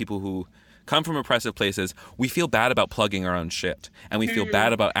in general, people who come from oppressive places. We feel bad about plugging our own shit, and we feel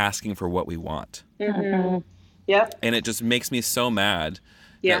bad about asking for what we want. Mm-hmm. Yep. And it just makes me so mad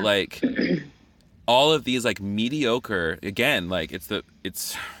that all of these mediocre, again, mediocre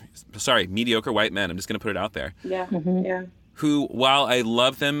white men, I'm just going to put it out there. Yeah. Mm-hmm. Yeah. Who, while I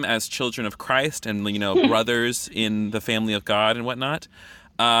love them as children of Christ and, brothers in the family of God and whatnot,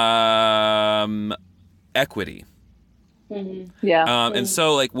 equity. Mm-hmm. Yeah. And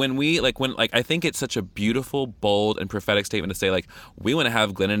so I think it's such a beautiful, bold, and prophetic statement to say, we want to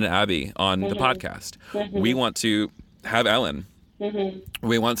have Glennon and Abby on the podcast. Mm-hmm. We want to have Ellen. Mm-hmm.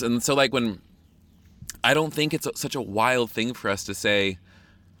 We want, and so when, I don't think it's such a wild thing for us to say,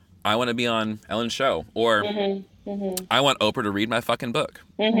 I want to be on Ellen's show, or I want Oprah to read my fucking book.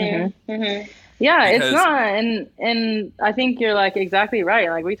 Mm-hmm. Mm-hmm. Yeah, it's not, and I think you're exactly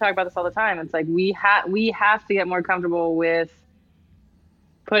right. We talk about this all the time. It's we have to get more comfortable with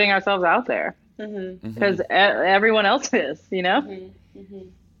putting ourselves out there, because everyone else is, and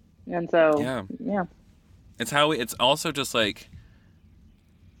so yeah. It's also just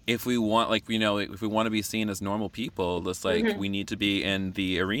if we want, if we want to be seen as normal people, just we need to be in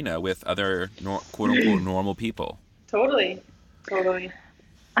the arena with other quote unquote normal people. Totally.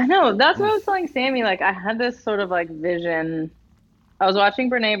 I know. That's what I was telling Sami. I had this sort of vision. I was watching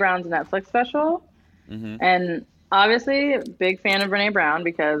Brene Brown's Netflix special, and obviously big fan of Brene Brown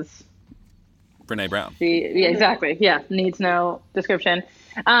because Brene Brown. Exactly. Yeah, needs no description.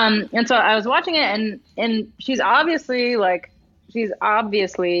 And so I was watching it, and she's obviously a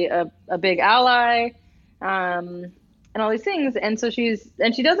big ally, and all these things. And so she's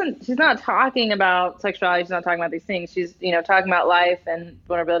not talking about sexuality. She's not talking about these things. She's, talking about life and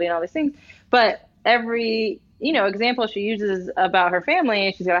vulnerability and all these things. But every, example she uses about her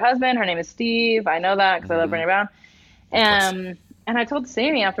family, she's got a husband. Her name is Steve. I know that because I love Brene Brown. And I told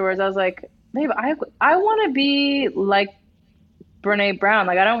Sami afterwards, I was like, babe, I want to be like Brene Brown.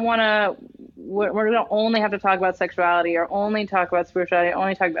 I don't want to, we're going to only have to talk about sexuality or only talk about spirituality,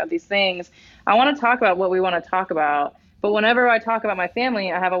 only talk about these things. I want to talk about what we want to talk about. But whenever I talk about my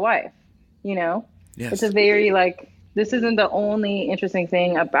family, I have a wife, Yes. It's a very, this isn't the only interesting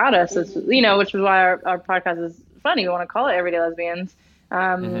thing about us. It's, which is why our podcast is funny. We want to call it Everyday Lesbians.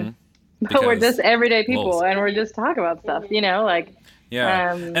 But we're just everyday people, and we're just talking about stuff,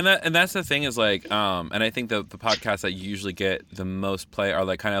 Yeah, and that's the thing is and I think the podcasts that usually get the most play are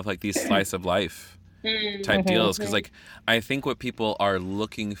kind of these slice of life type deals, because I think what people are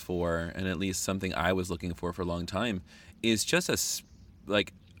looking for, and at least something I was looking for a long time, is just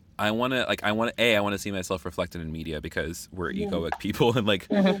I want to see myself reflected in media because we're egoic people and like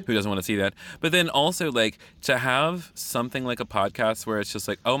who doesn't want to see that? But then also like to have something like a podcast where it's just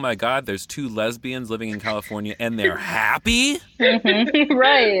like, oh my God, there's 2 lesbians living in California and they're happy.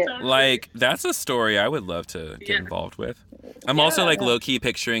 Right. Like that's a story I would love to get involved with. I'm also like low key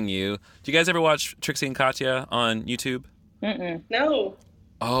picturing you. Do you guys ever watch Trixie and Katya on YouTube? No.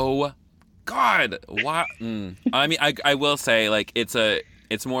 Oh God. What? I mean, I will say like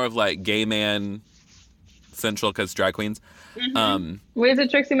it's more of like gay man central because drag queens. Wait, is it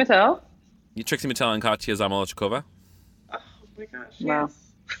Trixie Mattel? Trixie Mattel and Katya Zamolodchikova. Oh my gosh. Wow.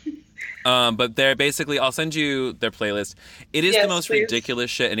 Yes. But they're basically, I'll send you their playlist. It is the most please. ridiculous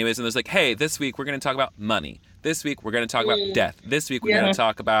shit anyways. And there's like, hey, this week we're going to talk about money. This week we're going to talk about death. This week we're going to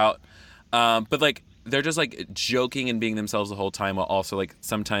talk about, but like, they're just like joking and being themselves the whole time while also like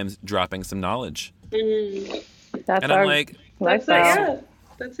sometimes dropping some knowledge. That's And I'm like, lifestyle.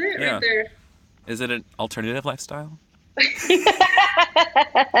 That's it Yeah. right there. is it an alternative lifestyle?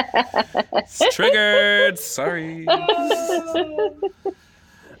 It's triggered. Sorry. Wait,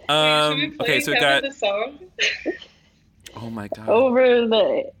 should we play Okay, so we Kevin got. the song? Oh my God. Over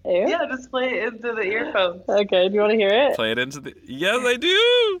the air? Yeah, just play it into the earphones. Okay, do you want to hear it? Play it into the. Yes, I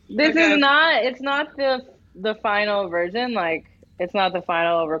do. This Okay. is not, it's not the final version, like, it's not the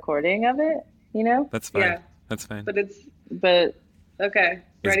final recording of it, you know? That's fine. Yeah. That's fine. But it's But, okay.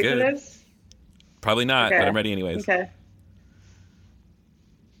 It's Ready for good. this? Probably not, Okay. but I'm ready anyways. okay.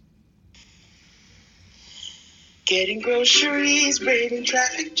 Getting groceries, braving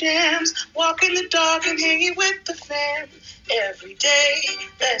traffic jams, walking the dog and hanging with the fam. Every day,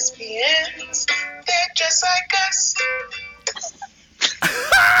 lesbians, they're just like us.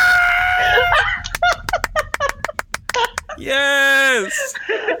 Yes!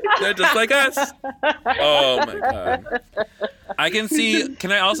 They're just like us. Oh my God. I can see,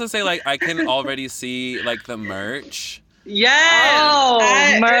 can I also say, like, I can already see, like, the merch. Yes!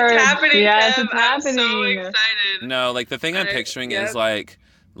 Oh, merch. It's happening, Yes, Kev. it's I'm so happening. excited. No, like, the thing I'm picturing is, Yep. like,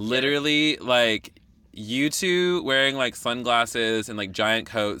 literally, like, you two wearing, like, sunglasses and, like, giant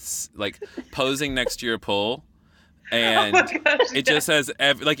coats, like, posing next to your pool. And Oh my gosh, it just says,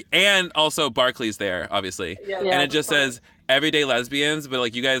 and also Barclays there, obviously. Yeah, And it just says, everyday lesbians, but,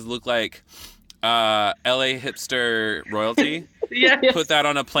 like, you guys look like LA hipster royalty. Yeah. Put that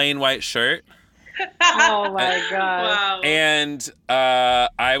on a plain white shirt. Oh my God. Wow. And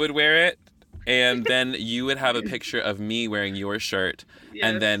I would wear it, and then you would have a picture of me wearing your shirt, Yes.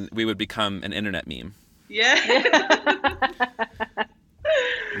 and then we would become an internet meme. Yeah.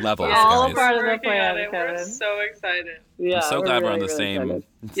 Levels, All guys. part of the Working plan, on it. We're Kevin. so excited. Yeah, I'm so we're glad we're on really, the really same excited.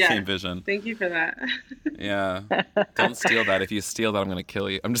 Yeah. same vision. Thank you for that. Yeah. Don't steal that. If you steal that, I'm gonna kill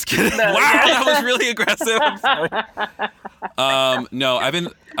you. I'm just kidding. Wow, that was really aggressive. I'm sorry. No, I've been.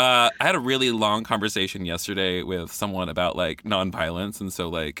 I had a really long conversation yesterday with someone about like nonviolence, and so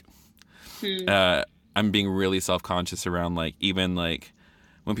like, I'm being really self-conscious around like even like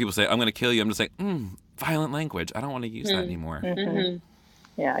when people say I'm gonna kill you, I'm just like violent language. I don't want to use that anymore. Mm-hmm.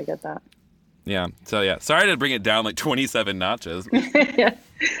 Yeah, I get that. Yeah. So yeah, sorry to bring it down like 27 notches.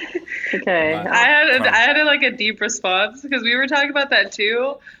 Okay. But- I had like a deep response because we were talking about that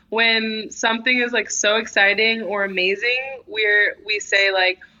too. When something is like so exciting or amazing, we say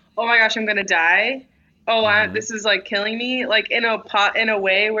like, "Oh my gosh, I'm gonna die." Oh, this is like killing me. Like in a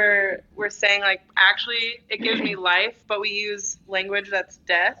way where we're saying like, actually, it gives me life, but we use language that's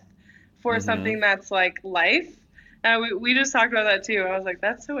death for something that's like life. We just talked about that too. I was like,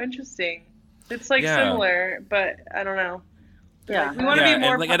 that's so interesting. It's like similar, but I don't know. Yeah. We want to Yeah, be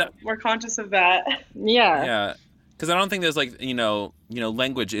more and, like, more conscious of that. Yeah. Yeah, because I don't think there's like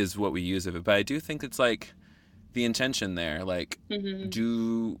language is what we use of it, but I do think it's like the intention there. Like,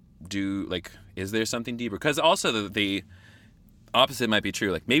 do like is there something deeper? Because also the opposite might be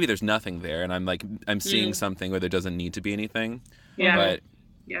true. Like maybe there's nothing there, and I'm seeing something where there doesn't need to be anything. Yeah. But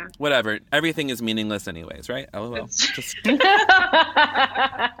Yeah. whatever. Everything is meaningless, anyways, right? LOL. Just,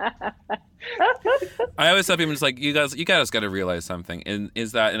 I always tell people, just like, you guys got to realize something, and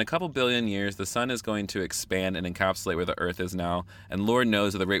is that in a couple billion years, the sun is going to expand and encapsulate where the Earth is now, and Lord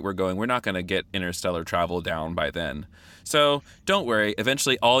knows at the rate we're going, we're not going to get interstellar travel down by then. So don't worry.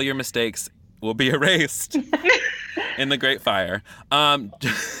 Eventually, all your mistakes will be erased in the Great Fire.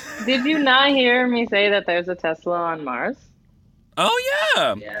 Did you not hear me say that there's a Tesla on Mars? Oh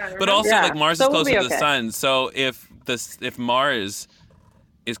yeah, Yeah, but also Yeah, like Mars so is we'll closer be to the okay. sun. So if Mars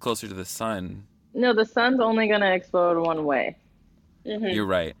is closer to the sun, No, the sun's only going to explode one way. you're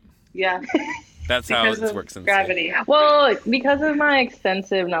right. Yeah. That's how Because it of works in gravity. Well, because of my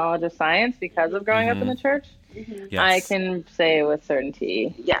extensive knowledge of science, because of growing up in the church, Yes. I can say with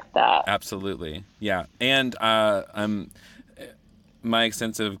certainty that. Absolutely. Yeah. And my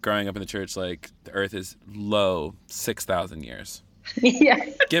extensive growing up in the church, like the earth is low 6,000 years.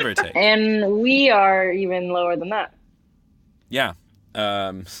 Yes. Give or take. And we are even lower than that. Yeah.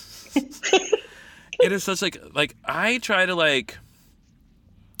 It is such like I try to like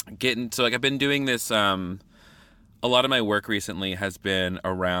get into like I've been doing this a lot of my work recently has been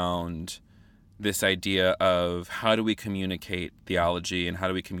around this idea of how do we communicate theology and how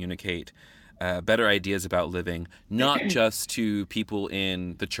do we communicate better ideas about living, not just to people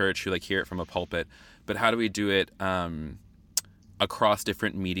in the church who like hear it from a pulpit, but how do we do it across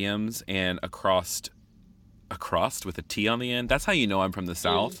different mediums and across with a T on the end. That's how you know I'm from the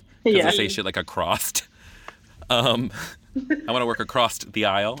South, because I say shit like across. I want to work across the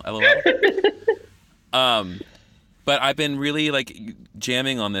aisle, LOL. But I've been really like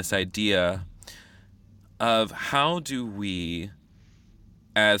jamming on this idea of how do we,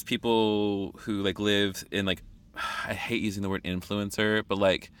 as people who like live in like, I hate using the word influencer, but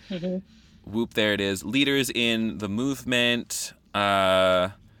like, whoop, there it is. Leaders in the movement,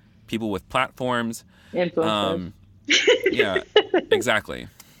 people with platforms. Influencers. Yeah, exactly.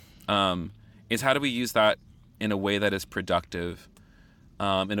 Is how do we use that in a way that is productive,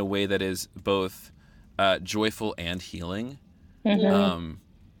 in a way that is both joyful and healing?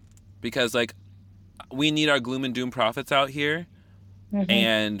 Because like we need our gloom and doom prophets out here,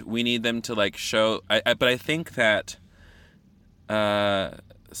 and we need them to like show. But I think that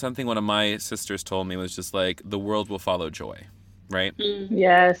something one of my sisters told me was just like the world will follow joy, right?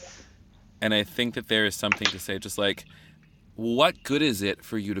 Yes. And I think that there is something to say, just like, what good is it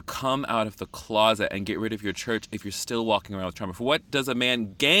for you to come out of the closet and get rid of your church if you're still walking around with trauma? For what does a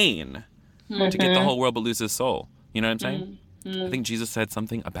man gain to get the whole world but lose his soul? You know what I'm saying? I think Jesus said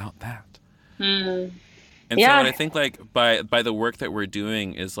something about that. And so what I think, like, by the work that we're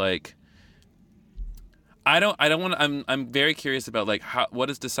doing is like, I don't want to, I'm very curious about like what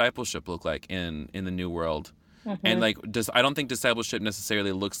does discipleship look like in the new world? And like, I don't think discipleship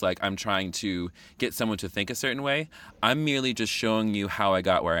necessarily looks like I'm trying to get someone to think a certain way. I'm merely just showing you how I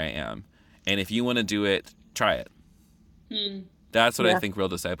got where I am. And if you want to do it, try it. That's what I think real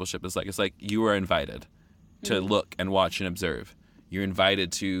discipleship is like. It's like you are invited to look and watch and observe. You're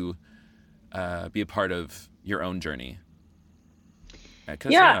invited to be a part of your own journey. I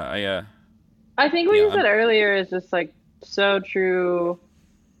think what you said earlier is just like so true.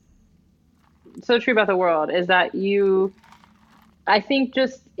 So true about the world is that I think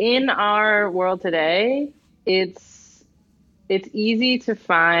just in our world today, it's easy to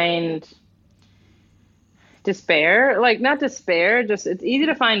find despair, like not despair, just it's easy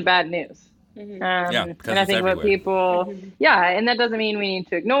to find bad news. And I think what people, and that doesn't mean we need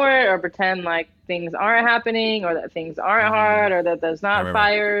to ignore it or pretend like things aren't happening or that things aren't hard or that there's not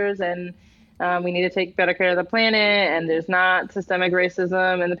fires and we need to take better care of the planet and there's not systemic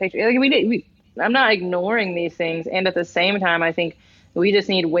racism and the picture. Like I'm not ignoring these things. And at the same time, I think we just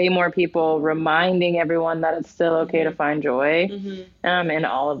need way more people reminding everyone that it's still okay to find joy in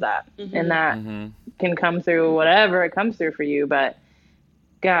all of that. And that can come through whatever it comes through for you. But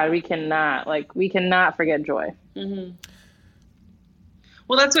God, we cannot forget joy. Well,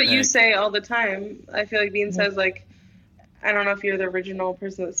 that's what you say all the time. I feel like Bean says, like, I don't know if you're the original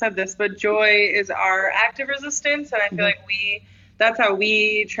person that said this, but joy is our active resistance. And I feel like that's how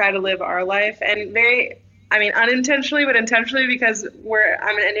we try to live our life, and unintentionally, but intentionally, because I'm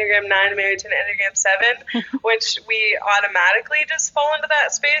an Enneagram 9 married to an Enneagram 7, which we automatically just fall into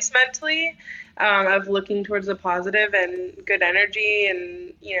that space mentally of looking towards the positive and good energy,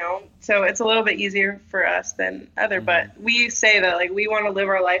 and so it's a little bit easier for us than other. But we say that like we want to live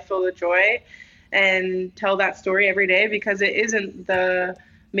our life filled with joy and tell that story every day because it isn't the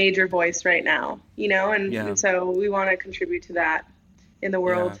major voice right now, and so we want to contribute to that in the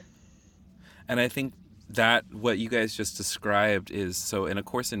world. And I think that what you guys just described is, so in A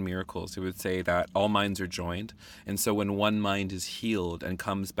Course in Miracles, it would say that all minds are joined. And so when one mind is healed and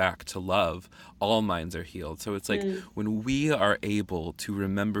comes back to love, all minds are healed. So it's like when we are able to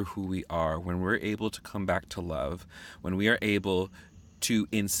remember who we are, when we're able to come back to love, when we are able to,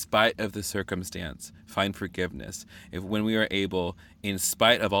 in spite of the circumstance, find forgiveness. When we are able, in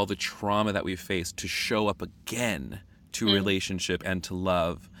spite of all the trauma that we faced, to show up again to relationship and to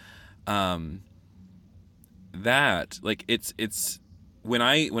love, that like it's when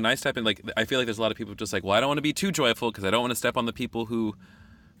I step in, like I feel like there's a lot of people just like, well, I don't want to be too joyful because I don't want to step on the people who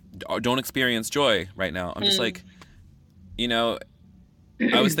don't experience joy right now. I'm just like,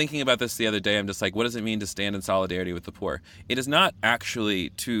 I was thinking about this the other day. I'm just like, what does it mean to stand in solidarity with the poor? It is not actually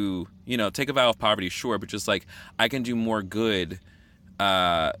to, take a vow of poverty, sure, but just like I can do more good.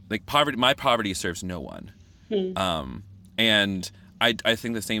 Like poverty, my poverty serves no one. And I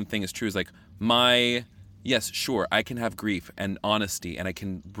think the same thing is true. Is like yes, sure, I can have grief and honesty, and I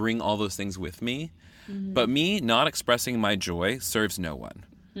can bring all those things with me. But me not expressing my joy serves no one.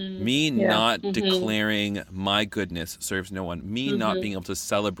 Me not declaring my goodness serves no one. Me not being able to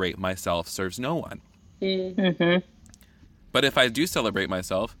celebrate myself serves no one. But if I do celebrate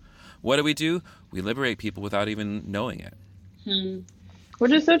myself, what do? We liberate people without even knowing it.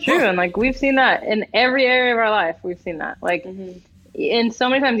 Which is so true. And like we've seen that in every area of our life. We've seen that. Like and so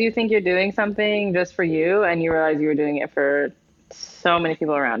many times you think you're doing something just for you and you realize you were doing it for so many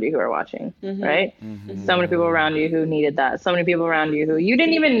people around you who are watching, right? So many people around you who needed that. So many people around you who you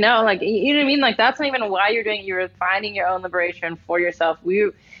didn't even know, like, you know what I mean? Like, that's not even why you're doing it. You were finding your own liberation for yourself.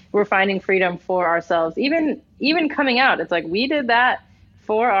 We were finding freedom for ourselves. Even coming out, it's like we did that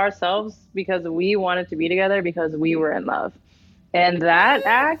for ourselves because we wanted to be together because we were in love. And that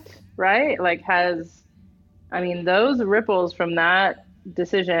act, right, like those ripples from that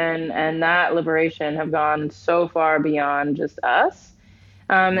decision and that liberation have gone so far beyond just us.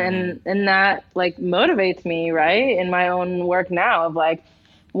 And that like motivates me, right, in my own work now of like,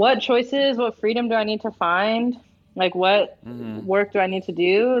 what choices, what freedom do I need to find? Like what work do I need to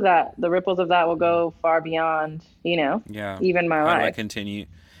do that the ripples of that will go far beyond, even my life. How do I continue?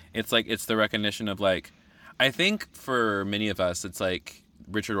 It's like, it's the recognition of like, I think for many of us, it's like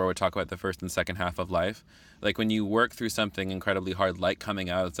Richard Rohr would talk about the first and second half of life. Like when you work through something incredibly hard, like coming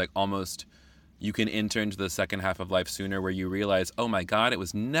out, it's like almost you can enter into the second half of life sooner where you realize, oh my God, it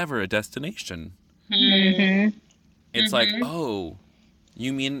was never a destination. It's like, oh,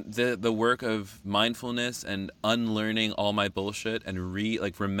 you mean the work of mindfulness and unlearning all my bullshit and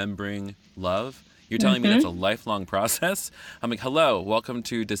remembering love? You're telling me that's a lifelong process? I'm like, hello, welcome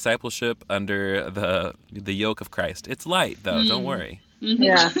to discipleship under the yoke of Christ. It's light though, don't worry.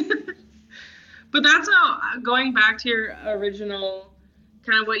 Yeah. But that's how, going back to your original,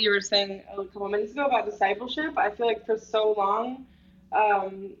 kind of what you were saying a couple minutes ago about discipleship, I feel like for so long,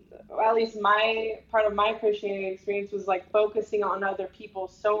 at least part of my Christianity experience was like focusing on other people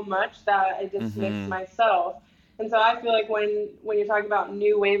so much that I dismissed myself. And so I feel like when you're talking about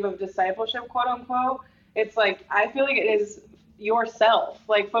new wave of discipleship, quote unquote, it's like, I feel like it is yourself,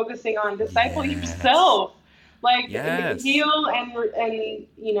 like focusing on disciple yourself, like heal and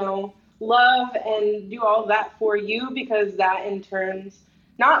love and do all that for you, because that in turns,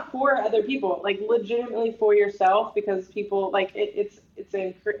 not for other people, like legitimately for yourself, because people like it's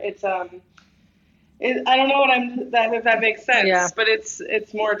I don't know if that makes sense, but it's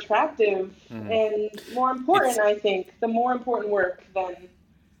more attractive and more important. I think the more important work than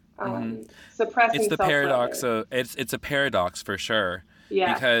suppressing. It's the paradox of it's a paradox for sure.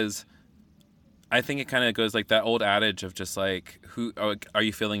 Yeah, because I think it kind of goes like that old adage of just like, are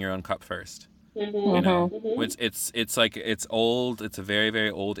you filling your own cup first? Which it's like, it's old. It's a very,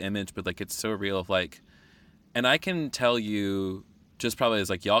 very old image, but like, it's so real of like, and I can tell you just probably as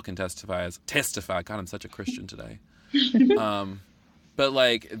like, y'all can testify. God, I'm such a Christian today. But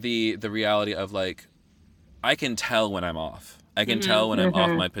like the reality of like, I can tell when I'm off. I can tell when I'm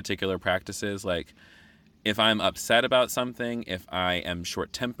off my particular practices. Like if I'm upset about something, if I am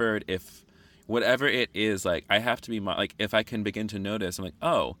short-tempered, if whatever it is, like I have to be like, if I can begin to notice, I'm like,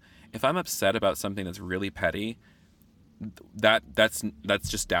 oh, if I'm upset about something that's really petty, that's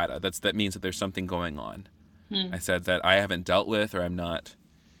just data. That means that there's something going on. I said that I haven't dealt with or I'm not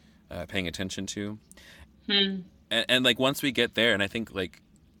paying attention to. And like once we get there, and I think like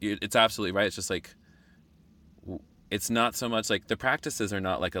it's absolutely right. It's just like, it's not so much like the practices are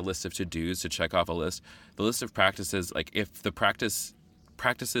not like a list of to-dos to check off a list. The list of practices, like if the practices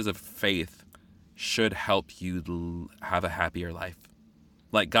of faith should help you have a happier life.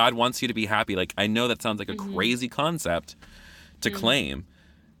 Like God wants you to be happy. Like I know that sounds like a crazy concept to claim,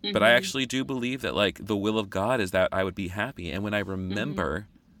 but I actually do believe that like the will of God is that I would be happy. And when I remember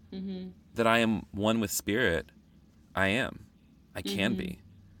that I am one with Spirit, I can be.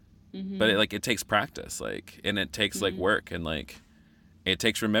 But it takes practice, like, and it takes like work, and like it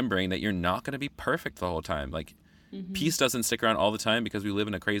takes remembering that you're not going to be perfect the whole time. Like peace doesn't stick around all the time because we live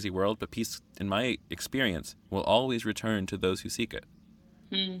in a crazy world, but peace, in my experience, will always return to those who seek it.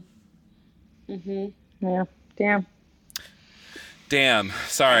 Yeah. Damn.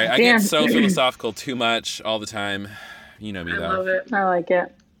 Sorry, I get so philosophical too much all the time. You know me, though. I love it. I like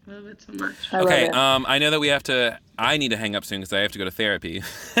it. I love it so much. Okay, I know that I need to hang up soon because I have to go to therapy.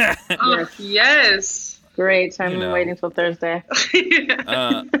 Oh, yes. Great. I'm You know. waiting till Thursday.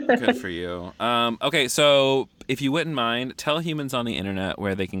 Good for you. Okay, so if you wouldn't mind, tell humans on the internet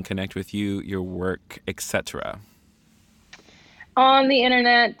where they can connect with you, your work, etc. On the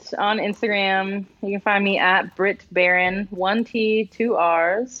internet, on Instagram, you can find me at Brit Barron, 1T, 2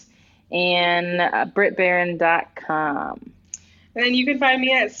 R's, and BritBarron.com. And then you can find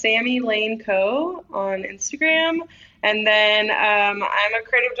me at Sami Lane Co. on Instagram. And then I'm a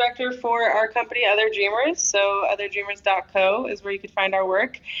creative director for our company, Other Dreamers. So otherdreamers.co is where you can find our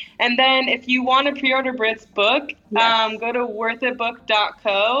work. And then if you want to pre-order Brit's book, go to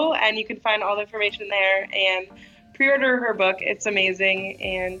worthitbook.co, and you can find all the information there and pre-order her book. It's amazing,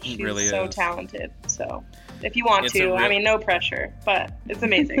 and she's really so is. talented. So if you want to, I mean, no pressure, but it's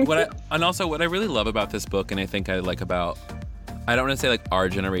amazing. And also what I really love about this book, and I think I like about, I don't want to say like our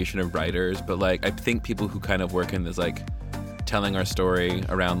generation of writers, but like I think people who kind of work in this like telling our story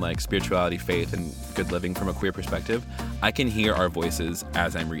around like spirituality, faith, and good living from a queer perspective, I can hear our voices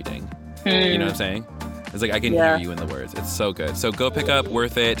as I'm reading. You know what I'm saying? It's like I can hear you in the words. It's so good. So go pick up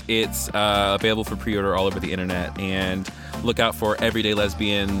Worth It. It's available for pre-order all over the internet. And look out for Everyday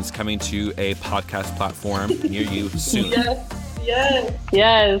Lesbians coming to a podcast platform near you soon.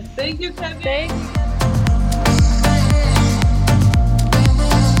 Yes. Thank you, Kevin.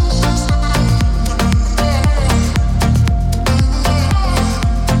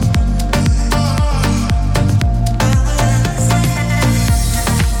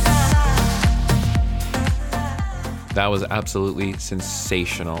 That was absolutely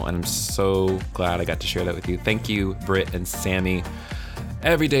sensational, and I'm so glad I got to share that with you. Thank you, Brit and Sami,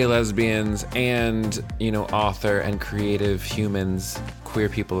 everyday lesbians, and author and creative humans, queer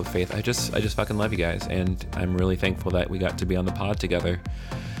people of faith. I just fucking love you guys, and I'm really thankful that we got to be on the pod together.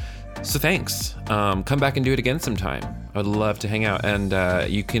 So thanks. Come back and do it again sometime. I would love to hang out, and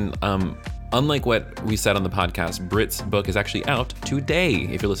you can. Unlike what we said on the podcast, Brit's book is actually out today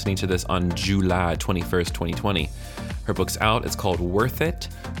if you're listening to this on July 21st, 2020. Her book's out. It's called Worth It.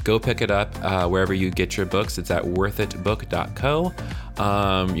 Go pick it up wherever you get your books. It's at worthitbook.co.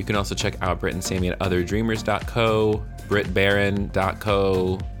 You can also check out Brit and Sami at otherdreamers.co,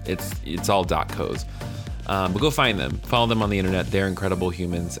 britbarron.co. It's all .co's. But go find them. Follow them on the internet. They're incredible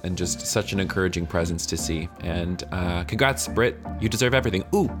humans and just such an encouraging presence to see. And congrats, Brit. You deserve everything.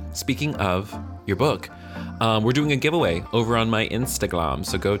 Ooh, speaking of your book, we're doing a giveaway over on my Instagram.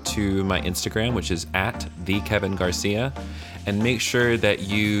 So go to my Instagram, which is at @TheKevinGarcia, and make sure that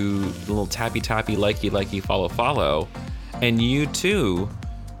you little tappy, likey, follow. And you too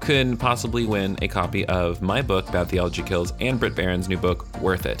can possibly win a copy of my book, Bad Theology Kills, and Brit Barron's new book,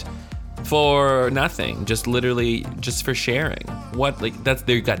 Worth It. For nothing, just for sharing.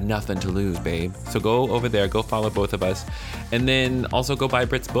 You've got nothing to lose, babe. So go over there, go follow both of us, and then also go buy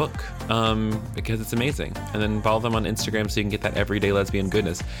Brit's book because it's amazing. And then follow them on Instagram so you can get that everyday lesbian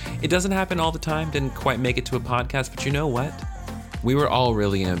goodness. It doesn't happen all the time. Didn't quite make it to a podcast, but you know what? We were all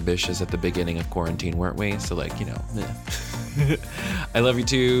really ambitious at the beginning of quarantine, weren't we? So I love you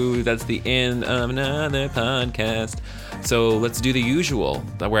too. That's the end of another podcast. So let's do the usual,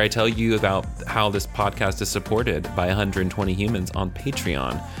 where I tell you about how this podcast is supported by 120 humans on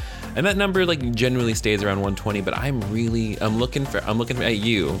Patreon. And that number generally stays around 120, but I'm looking for at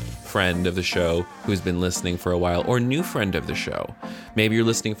you, friend of the show, who's been listening for a while, or new friend of the show. Maybe you're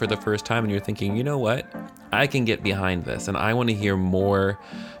listening for the first time and you're thinking, you know what? I can get behind this, and I want to hear more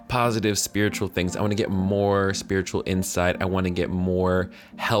positive spiritual things. I want to get more spiritual insight. I want to get more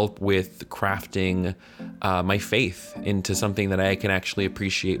help with crafting my faith into something that I can actually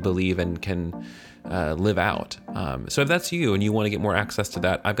appreciate, believe, and can live out. So if that's you and you want to get more access to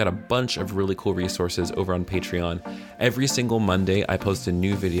that, I've got a bunch of really cool resources over on Patreon. Every single Monday, I post a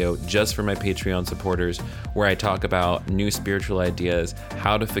new video just for my Patreon supporters where I talk about new spiritual ideas,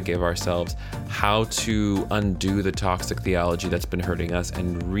 how to forgive ourselves, how to undo the toxic theology that's been hurting us,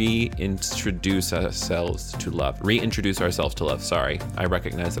 and reintroduce ourselves to love. Sorry, I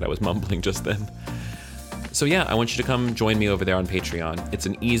recognize that I was mumbling just then. So yeah, I want you to come join me over there on Patreon. It's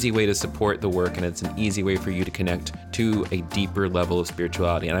an easy way to support the work, and it's an easy way for you to connect to a deeper level of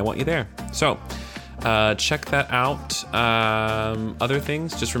spirituality, and I want you there. So check that out. Other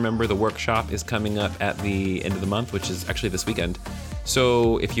things, just remember the workshop is coming up at the end of the month, which is actually this weekend.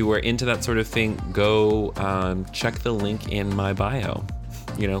 So if you are into that sort of thing, go check the link in my bio,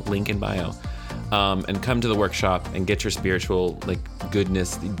 link in bio, and come to the workshop and get your spiritual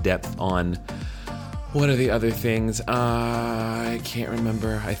goodness depth on. What are the other things? I can't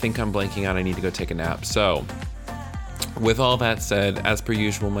remember. I think I'm blanking out. I need to go take a nap. So, with all that said, as per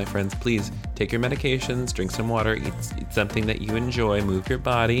usual, my friends, please take your medications, drink some water, eat something that you enjoy, move your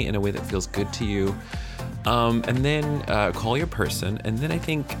body in a way that feels good to you. And then call your person. And then I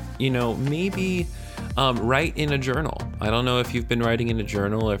think, maybe write in a journal. I don't know if you've been writing in a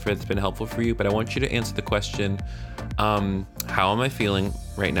journal or if it's been helpful for you, but I want you to answer the question, how am I feeling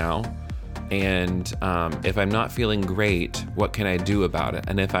right now? And if I'm not feeling great, what can I do about it?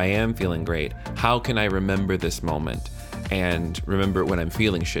 And if I am feeling great, how can I remember this moment and remember when I'm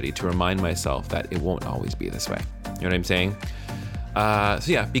feeling shitty to remind myself that it won't always be this way? You know what I'm saying?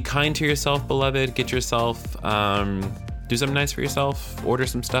 So yeah, be kind to yourself, beloved. Get yourself, do something nice for yourself. Order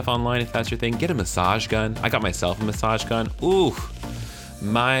some stuff online if that's your thing. Get a massage gun. I got myself a massage gun. Ooh,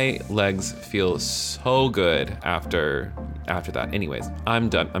 my legs feel so good after that. Anyways, I'm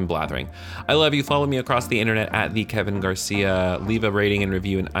done. I'm blathering. I love you. Follow me across the internet at the Kevin Garcia. Leave a rating and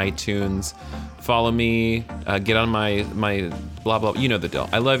review in iTunes. Follow me. Get on my blah blah. You know the deal.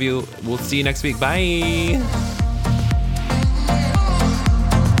 I love you. We'll see you next week. Bye.